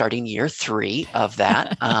 I'm now starting year 3 of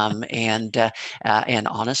that, and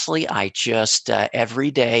honestly, I just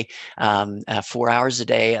every day, 4 hours a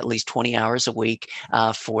day, at least 20 hours a week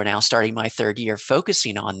for now starting my 3rd year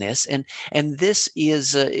focusing on this. And this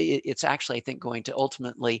is, it's actually, I think, going to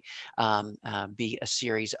ultimately be a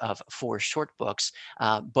series of 4 short books,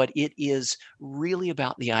 but it is really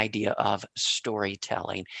about the idea of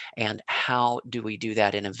storytelling and how do we do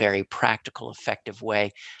that in a very practical, effective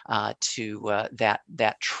way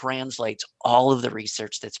that translates all of the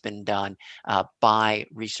research that's been done by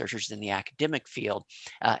researchers in the academic field,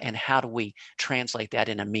 and how do we translate that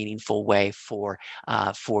in a meaningful way for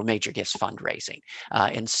major gifts fundraising.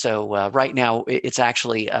 And so right now it's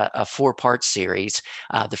actually a 4-part series.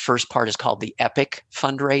 The first part is called The Epic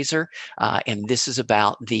Fundraiser, and this is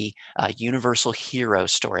about the universal hero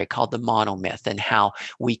story called the monomyth and how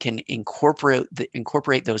we can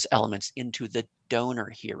incorporate those elements into the donor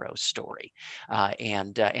hero story,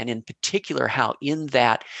 and in particular how in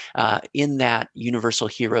that universal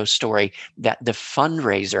hero story that the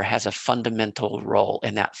fundraiser has a fundamental role,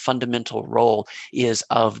 and that fundamental role is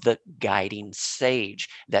of the guiding sage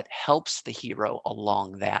that helps the hero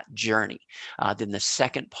along that journey. Then the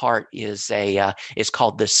second part is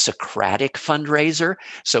called the Socratic fundraiser.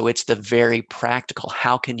 So it's the very practical.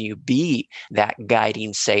 How can you be that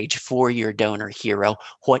guiding sage for your donor hero?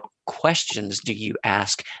 What questions do you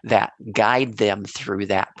ask that guide them through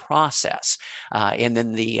that process? And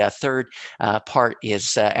then the third part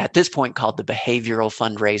is at this point called the behavioral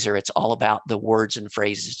fundraiser. It's all about the words and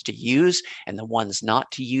phrases to use and the ones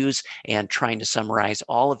not to use, and trying to summarize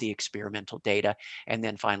all of the experimental data. And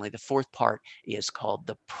then finally, the fourth part is called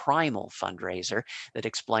the primal fundraiser, that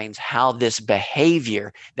explains how this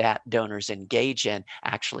behavior that donors engage in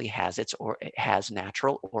actually has has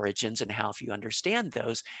natural origins, and how if you understand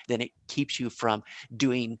those, then it keeps you from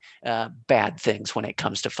doing bad things when it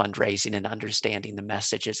comes to fundraising and understanding the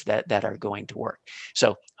messages that are going to work.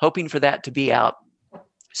 So hoping for that to be out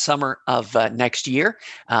summer of next year.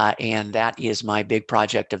 And that is my big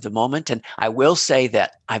project of the moment. And I will say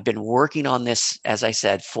that I've been working on this, as I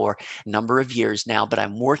said, for a number of years now, but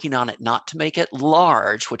I'm working on it not to make it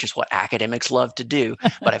large, which is what academics love to do,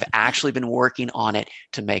 but I've actually been working on it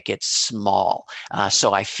to make it small.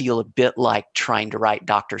 So I feel a bit like trying to write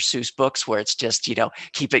Dr. Seuss books, where it's just,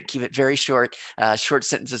 keep it very short, short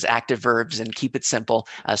sentences, active verbs, and keep it simple,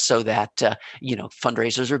 so that,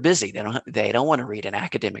 fundraisers are busy. They don't want to read an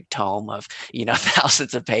academic tome of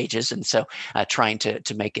thousands of pages, and so trying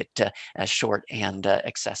to make it short and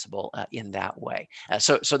accessible in that way.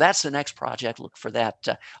 So that's the next project. Look for that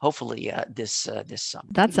hopefully this summer.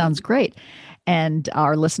 That sounds great. And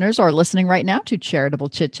our listeners are listening right now to Charitable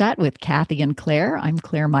Chit Chat with Kathy and Claire. I'm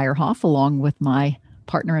Claire Meyerhoff, along with my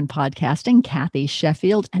partner in podcasting, Kathy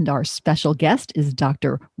Sheffield, and our special guest is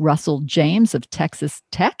Dr. Russell James of Texas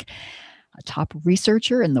Tech, a top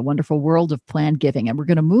researcher in the wonderful world of planned giving. And we're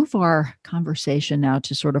going to move our conversation now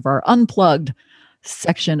to sort of our unplugged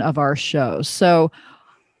section of our show. So,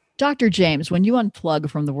 Dr. James, when you unplug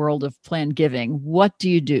from the world of planned giving, what do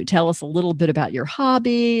you do? Tell us a little bit about your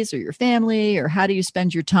hobbies or your family, or how do you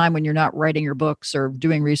spend your time when you're not writing your books or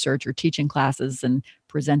doing research or teaching classes and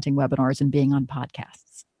presenting webinars and being on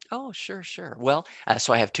podcasts? Oh, sure. Well,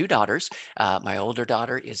 so I have two daughters. My older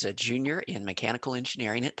daughter is a junior in mechanical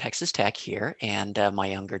engineering at Texas Tech here, and my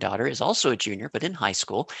younger daughter is also a junior, but in high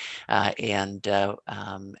school. And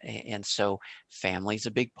so family's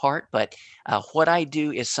a big part. But what I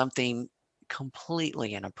do is something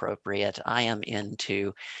completely inappropriate. I am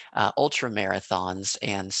into ultra marathons,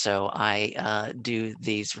 and so I do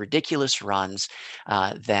these ridiculous runs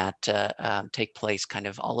that take place kind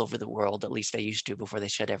of all over the world. At least they used to before they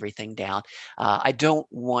shut everything down. I don't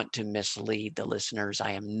want to mislead the listeners.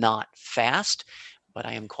 I am not fast, but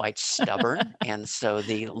I am quite stubborn. And so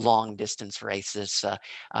the long distance races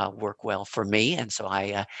work well for me. And so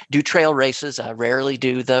I do trail races. I rarely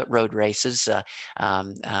do the road races,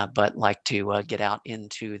 but like to get out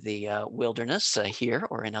into the wilderness here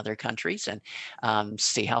or in other countries and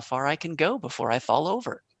see how far I can go before I fall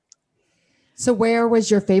over. So where was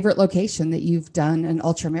your favorite location that you've done an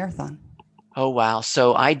ultra marathon? Oh, wow.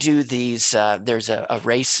 So I do these, there's a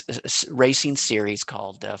racing series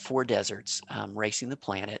called Four Deserts, Racing the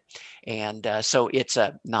Planet. And so it's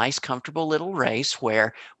a nice, comfortable little race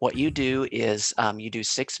where what you do is you do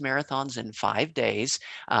 6 marathons in 5 days.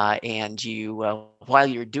 And you, while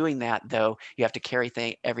you're doing that, though, you have to carry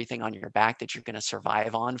everything on your back that you're going to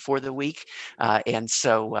survive on for the week. And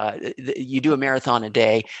so you do a marathon a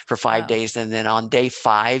day for 5 days. And then on day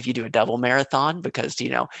 5, you do a double marathon because,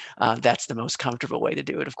 that's the most comfortable way to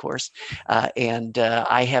do it, of course. And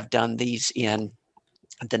I have done these in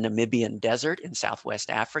the Namibian desert in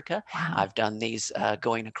Southwest Africa. Wow. I've done these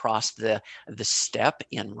going across the steppe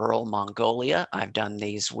in rural Mongolia. I've done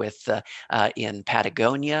these in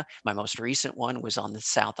Patagonia. My most recent one was on the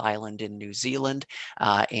South Island in New Zealand.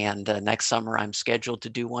 And next summer, I'm scheduled to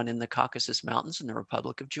do one in the Caucasus Mountains in the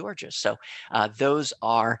Republic of Georgia. So those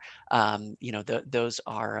are,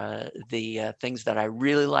 the things that I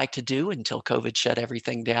really like to do until COVID shut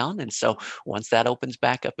everything down. And so once that opens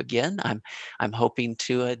back up again, I'm hoping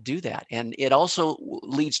to do that. And it also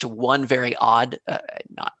leads to one very odd,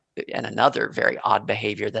 another very odd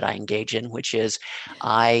behavior that I engage in, which is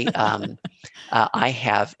I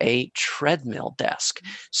have a treadmill desk.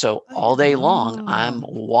 So all day long, I'm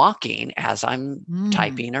walking as I'm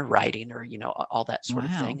typing or writing or, all that sort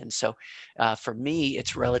of thing. And so for me,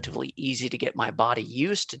 it's relatively easy to get my body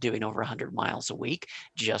used to doing over 100 miles a week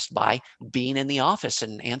just by being in the office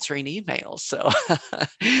and answering emails. So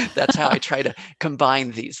that's how I try to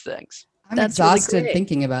combine these things. That's exhausted really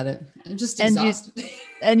thinking about it. I'm just exhausted.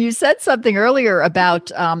 And you said something earlier about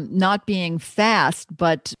not being fast,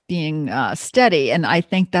 but being steady. And I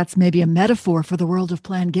think that's maybe a metaphor for the world of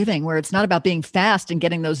planned giving, where it's not about being fast and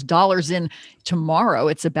getting those dollars in tomorrow.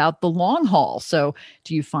 It's about the long haul. So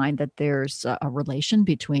do you find that there's a relation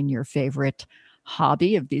between your favorite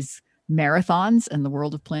hobby of these marathons and the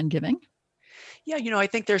world of planned giving? Yeah, I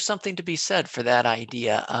think there's something to be said for that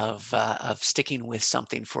idea of sticking with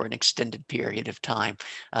something for an extended period of time,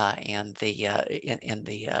 and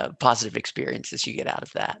the positive experiences you get out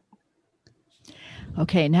of that.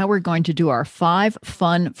 Okay, now we're going to do our 5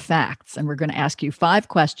 fun facts, and we're going to ask you 5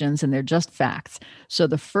 questions, and they're just facts. So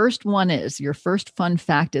the first one is, your first fun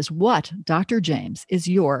fact is, what, Dr. James, is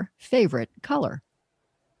your favorite color?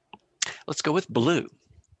 Let's go with blue.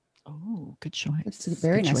 Oh, good choice. It's a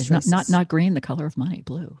very Good nice choice. choice. Not green, the color of money,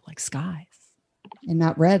 blue, like skies. And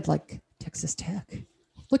not red like Texas Tech.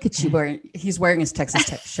 Look at you he's wearing his Texas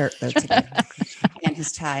Tech shirt though today. And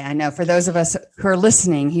his tie. I know for those of us who are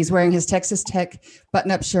listening, he's wearing his Texas Tech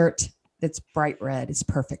button-up shirt that's bright red. It's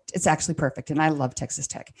perfect. It's actually perfect. And I love Texas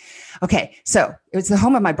Tech. Okay. So it's the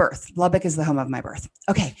home of my birth. Lubbock is the home of my birth.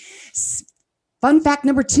 Okay. Fun fact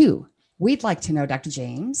number 2. We'd like to know, Dr.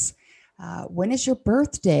 James, when is your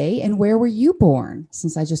birthday and where were you born?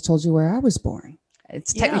 Since I just told you where I was born.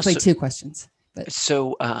 It's technically 2 questions. But.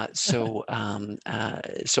 So I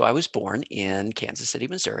was born in Kansas City,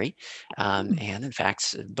 Missouri, and in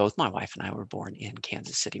fact, both my wife and I were born in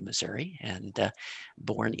Kansas City, Missouri, and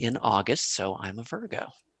born in August. So I'm a Virgo.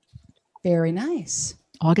 Very nice.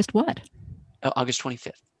 August what? August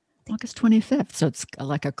 25th. August 25th. So it's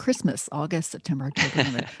like a Christmas, August, September, October,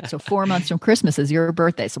 November. So 4 months from Christmas is your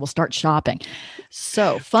birthday. So we'll start shopping.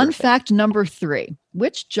 So fun fact number 3,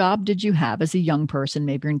 which job did you have as a young person,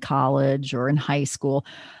 maybe in college or in high school?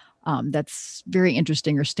 That's very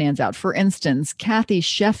interesting or stands out. For instance, Kathy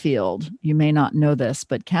Sheffield, you may not know this,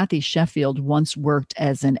 but Kathy Sheffield once worked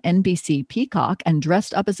as an NBC peacock and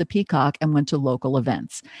dressed up as a peacock and went to local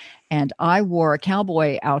events. And I wore a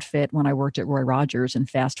cowboy outfit when I worked at Roy Rogers in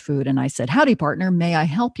fast food. And I said, "Howdy, partner, may I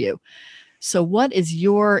help you?" So what is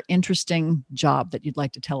your interesting job that you'd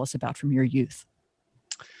like to tell us about from your youth?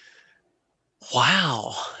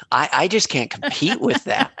 Wow. I just can't compete with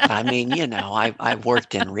that. I mean, I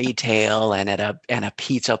worked in retail and at a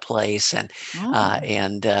pizza place and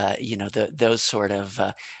those sort of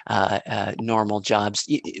normal jobs.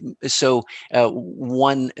 So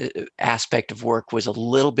one aspect of work was a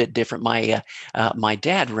little bit different. My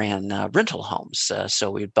dad ran rental homes,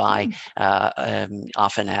 so we'd buy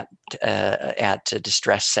often at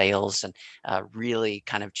distress sales and really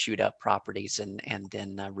kind of chewed up properties and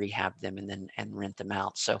then rehab them and rent them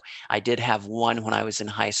out. So I did have one when I was in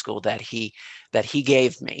high school that he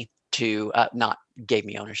gave me to not gave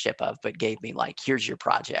me ownership of, but gave me like, here's your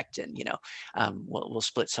project, and we'll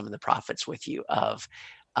split some of the profits with you of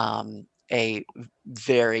a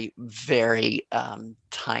very, very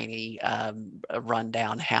tiny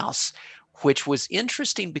rundown house, which was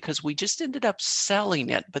interesting because we just ended up selling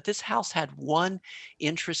it. But this house had one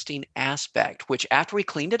interesting aspect, which after we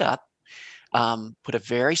cleaned it up, put a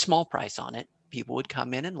very small price on it, people would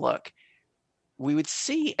come in and look. We would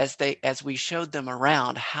see as we showed them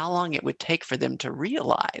around how long it would take for them to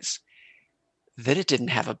realize that it didn't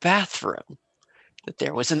have a bathroom, that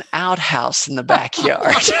there was an outhouse in the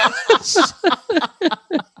backyard. That's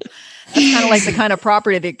kind of like the kind of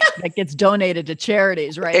property that gets donated to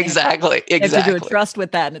charities, right? Exactly. You have to do a trust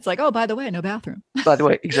with that. And it's like, oh, by the way, no bathroom. By the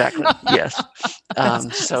way, exactly. Yes.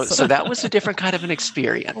 So that was a different kind of an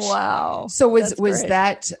experience. Wow. So was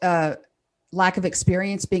that lack of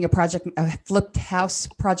experience being a flipped house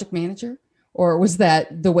project manager, or was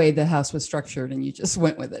that the way the house was structured and you just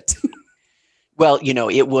went with it? Well,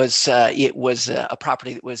 it was a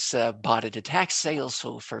property that was bought at a tax sale,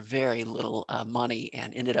 so for very little money,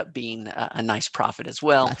 and ended up being a nice profit as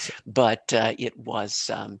well. Gotcha. But it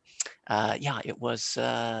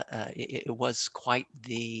was quite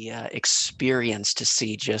the experience to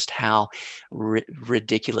see just how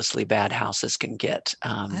ridiculously bad houses can get.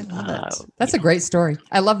 I love it. That's a great story.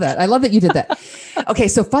 I love that. I love that you did that. Okay,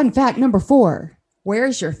 so fun fact number 4: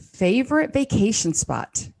 where's your favorite vacation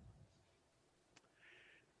spot?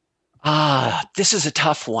 This is a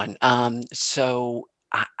tough one. So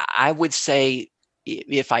I would say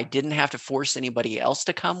if I didn't have to force anybody else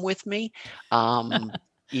to come with me,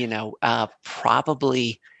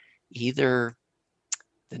 probably either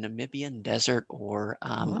the Namibian desert or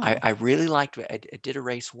I really liked, I did a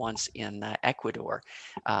race once in Ecuador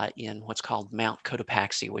in what's called Mount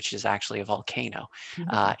Cotopaxi, which is actually a volcano.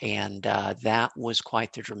 And that was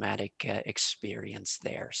quite the dramatic experience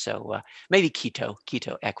there. So maybe Quito,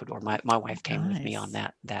 Ecuador. My wife came with me on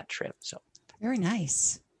that trip. So very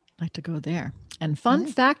nice. I'd like to go there. And fun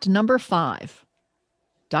fact number 5.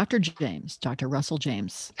 Dr. James, Dr. Russell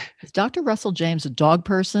James. Is Dr. Russell James a dog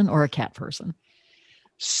person or a cat person?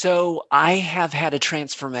 So I have had a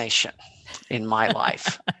transformation in my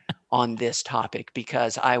life on this topic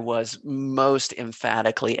because I was most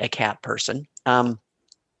emphatically a cat person.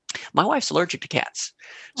 My wife's allergic to cats.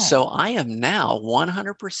 Oh. So I am now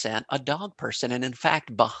 100% a dog person. And in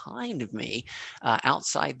fact, behind me,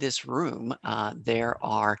 outside this room, there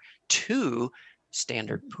are 2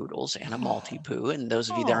 standard poodles and a Maltipoo. And those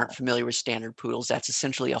of you that aren't familiar with standard poodles, that's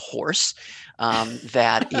essentially a horse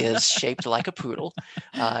that is shaped like a poodle.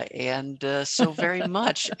 So very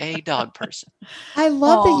much a dog person. I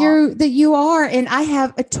love that you are, and I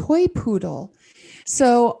have a toy poodle.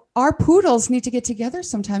 So our poodles need to get together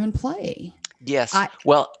sometime and play. Yes. I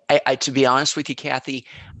to be honest with you, Kathy,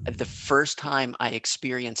 the first time I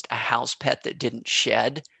experienced a house pet that didn't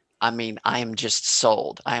shed, I mean, I am just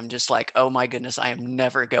sold. I am just like, oh my goodness, I am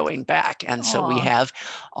never going back. And so we have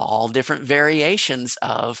all different variations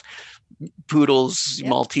of poodles,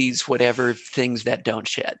 Maltese, whatever, things that don't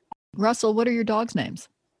shed. Russell, what are your dogs' names?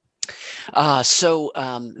 The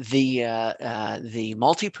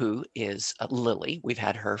Maltipoo is Lily. We've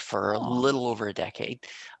had her for a little over a decade.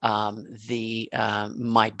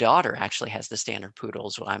 My daughter actually has the standard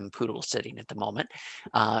poodles. I'm poodle sitting at the moment.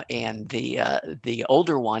 And the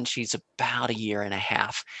older one, she's about a year and a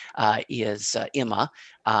half, is Emma.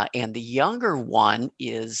 And the younger one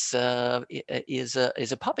is a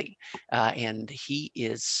puppy. And he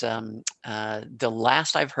is, the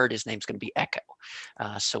last I've heard, his name's going to be Echo.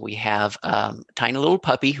 So we have a tiny little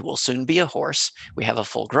puppy who will soon be a horse. We have a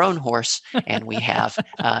full-grown horse, and we have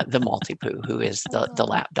the Maltipoo, who is the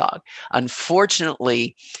lap dog.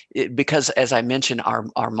 Unfortunately, because as I mentioned, our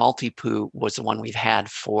Maltipoo was the one we've had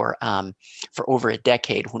for over a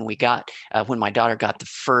decade. When my daughter got the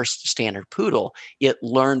first standard poodle, it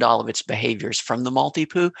learned all of its behaviors from the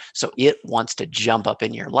Maltipoo, so it wants to jump up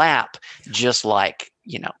in your lap, just like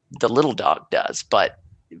the little dog does, but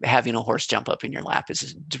having a horse jump up in your lap is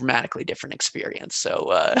a dramatically different experience.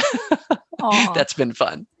 So that's been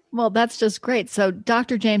fun. Well, that's just great. So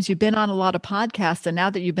Dr. James, you've been on a lot of podcasts, and now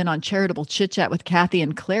that you've been on Charitable Chit Chat with Kathy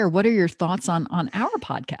and Claire, what are your thoughts on our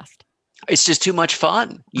podcast? It's just too much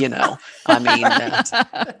fun. I mean,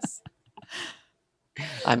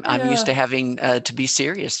 I'm used to having to be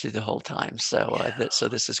serious through the whole time. So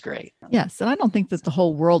this is great. Yes. And I don't think that the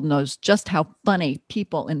whole world knows just how funny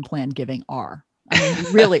people in planned giving are. I mean,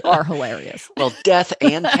 you really are hilarious. Well, death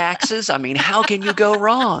and taxes. I mean, how can you go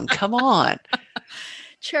wrong? Come on.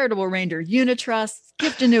 Charitable Ranger Unitrusts,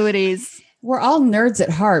 gift annuities. We're all nerds at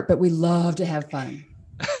heart, but we love to have fun.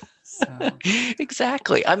 So.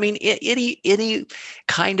 Exactly. I mean, any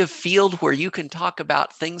kind of field where you can talk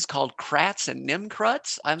about things called krats and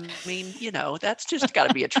nimcruts. I mean, that's just got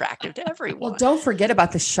to be attractive to everyone. Well, don't forget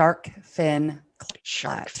about the shark fin.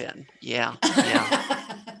 Shark fin. Yeah.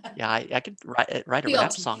 Yeah, I could write a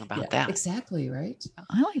rap song about that. Exactly, right?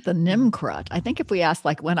 I like the nimcrut. I think if we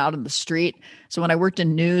went out on the street. So when I worked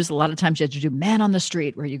in news, a lot of times you had to do man on the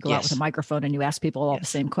street, where you go out with a microphone and you ask people all the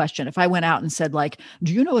same question. If I went out and said,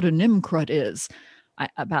 do you know what a nimcrut is?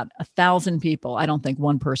 About 1,000 people, I don't think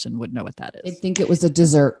one person would know what that is. I think it was a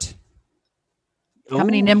dessert. How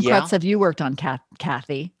many nimcruts have you worked on,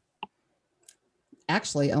 Kathy?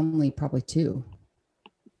 Actually, only probably 2.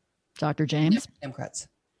 Dr. James? Nimcruts.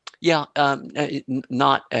 Yeah,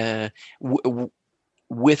 not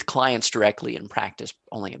with clients directly in practice,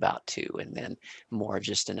 only about 2, and then more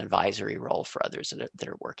just an advisory role for others that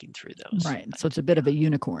are working through those. Right. So it's a bit of a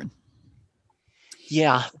unicorn.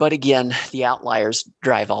 Yeah, but again, the outliers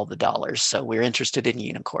drive all the dollars. So we're interested in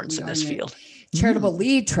unicorns in this field. Charitable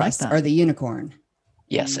lead trusts are the unicorn.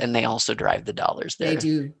 Yes, and they also drive the dollars there. They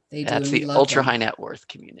do. That's the ultra high net worth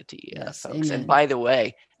community, folks. Amen. And by the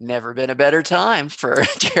way, never been a better time for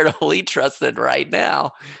charitable lead trust than right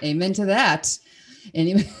now. Amen to that.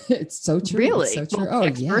 Anyway, it's so true. Really? It's so true. Well,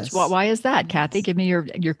 experts, yes. Why is that, Kathy? Give me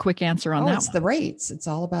your quick answer on that. It's the rates. It's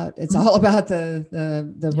all about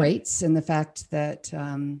the rates and the fact that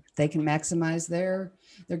they can maximize their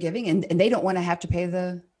giving, and they don't want to have to pay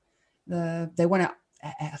they want to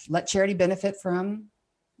let charity benefit from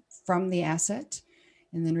the asset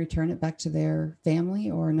and then return it back to their family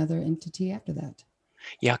or another entity after that.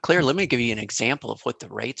 Yeah, Claire, let me give you an example of what the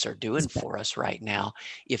rates are doing for us right now.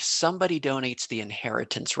 If somebody donates the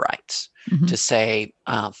inheritance rights to, say,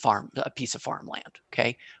 a piece of farmland,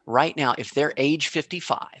 okay, right now, if they're age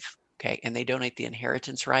 55, okay, and they donate the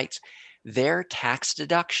inheritance rights, their tax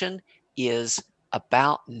deduction is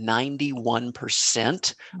about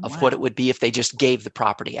 91% of what it would be if they just gave the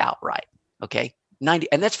property outright, okay?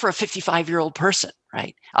 90, and that's for a 55-year-old person,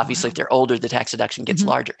 right? Obviously, if they're older, the tax deduction gets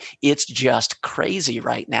larger. It's just crazy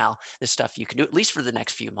right now, the stuff you can do, at least for the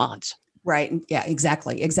next few months. Right. Yeah,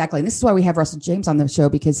 exactly. And this is why we have Russell James on the show,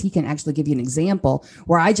 because he can actually give you an example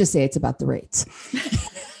where I just say it's about the rates.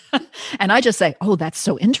 And I just say, oh, that's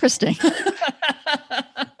so interesting.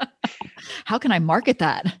 How can I market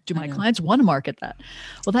that? Do my clients want to market that?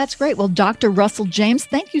 Well, that's great. Well, Dr. Russell James,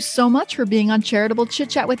 thank you so much for being on Charitable Chit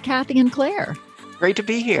Chat with Kathy and Claire. Great to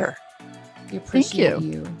be here. We appreciate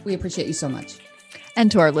you. We appreciate you so much.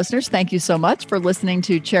 And to our listeners, thank you so much for listening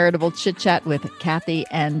to Charitable Chit Chat with Kathy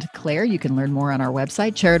and Claire. You can learn more on our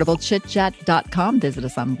website, charitableChitChat.com. Visit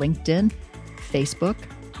us on LinkedIn, Facebook.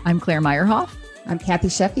 I'm Claire Meyerhoff. I'm Kathy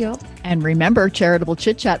Sheffield. And remember, Charitable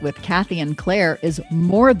Chit Chat with Kathy and Claire is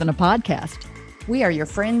more than a podcast. We are your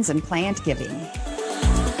friends in plant giving.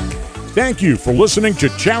 Thank you for listening to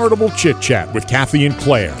Charitable Chit Chat with Kathy and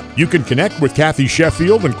Claire. You can connect with Kathy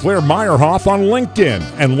Sheffield and Claire Meyerhoff on LinkedIn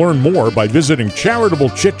and learn more by visiting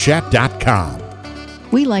charitableChitChat.com.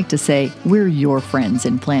 We like to say we're your friends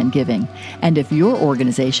in plan giving. And if your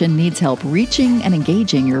organization needs help reaching and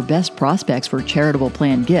engaging your best prospects for charitable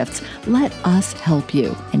plan gifts, let us help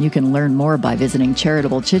you. And you can learn more by visiting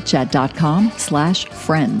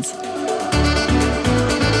charitableChitChat.com/friends.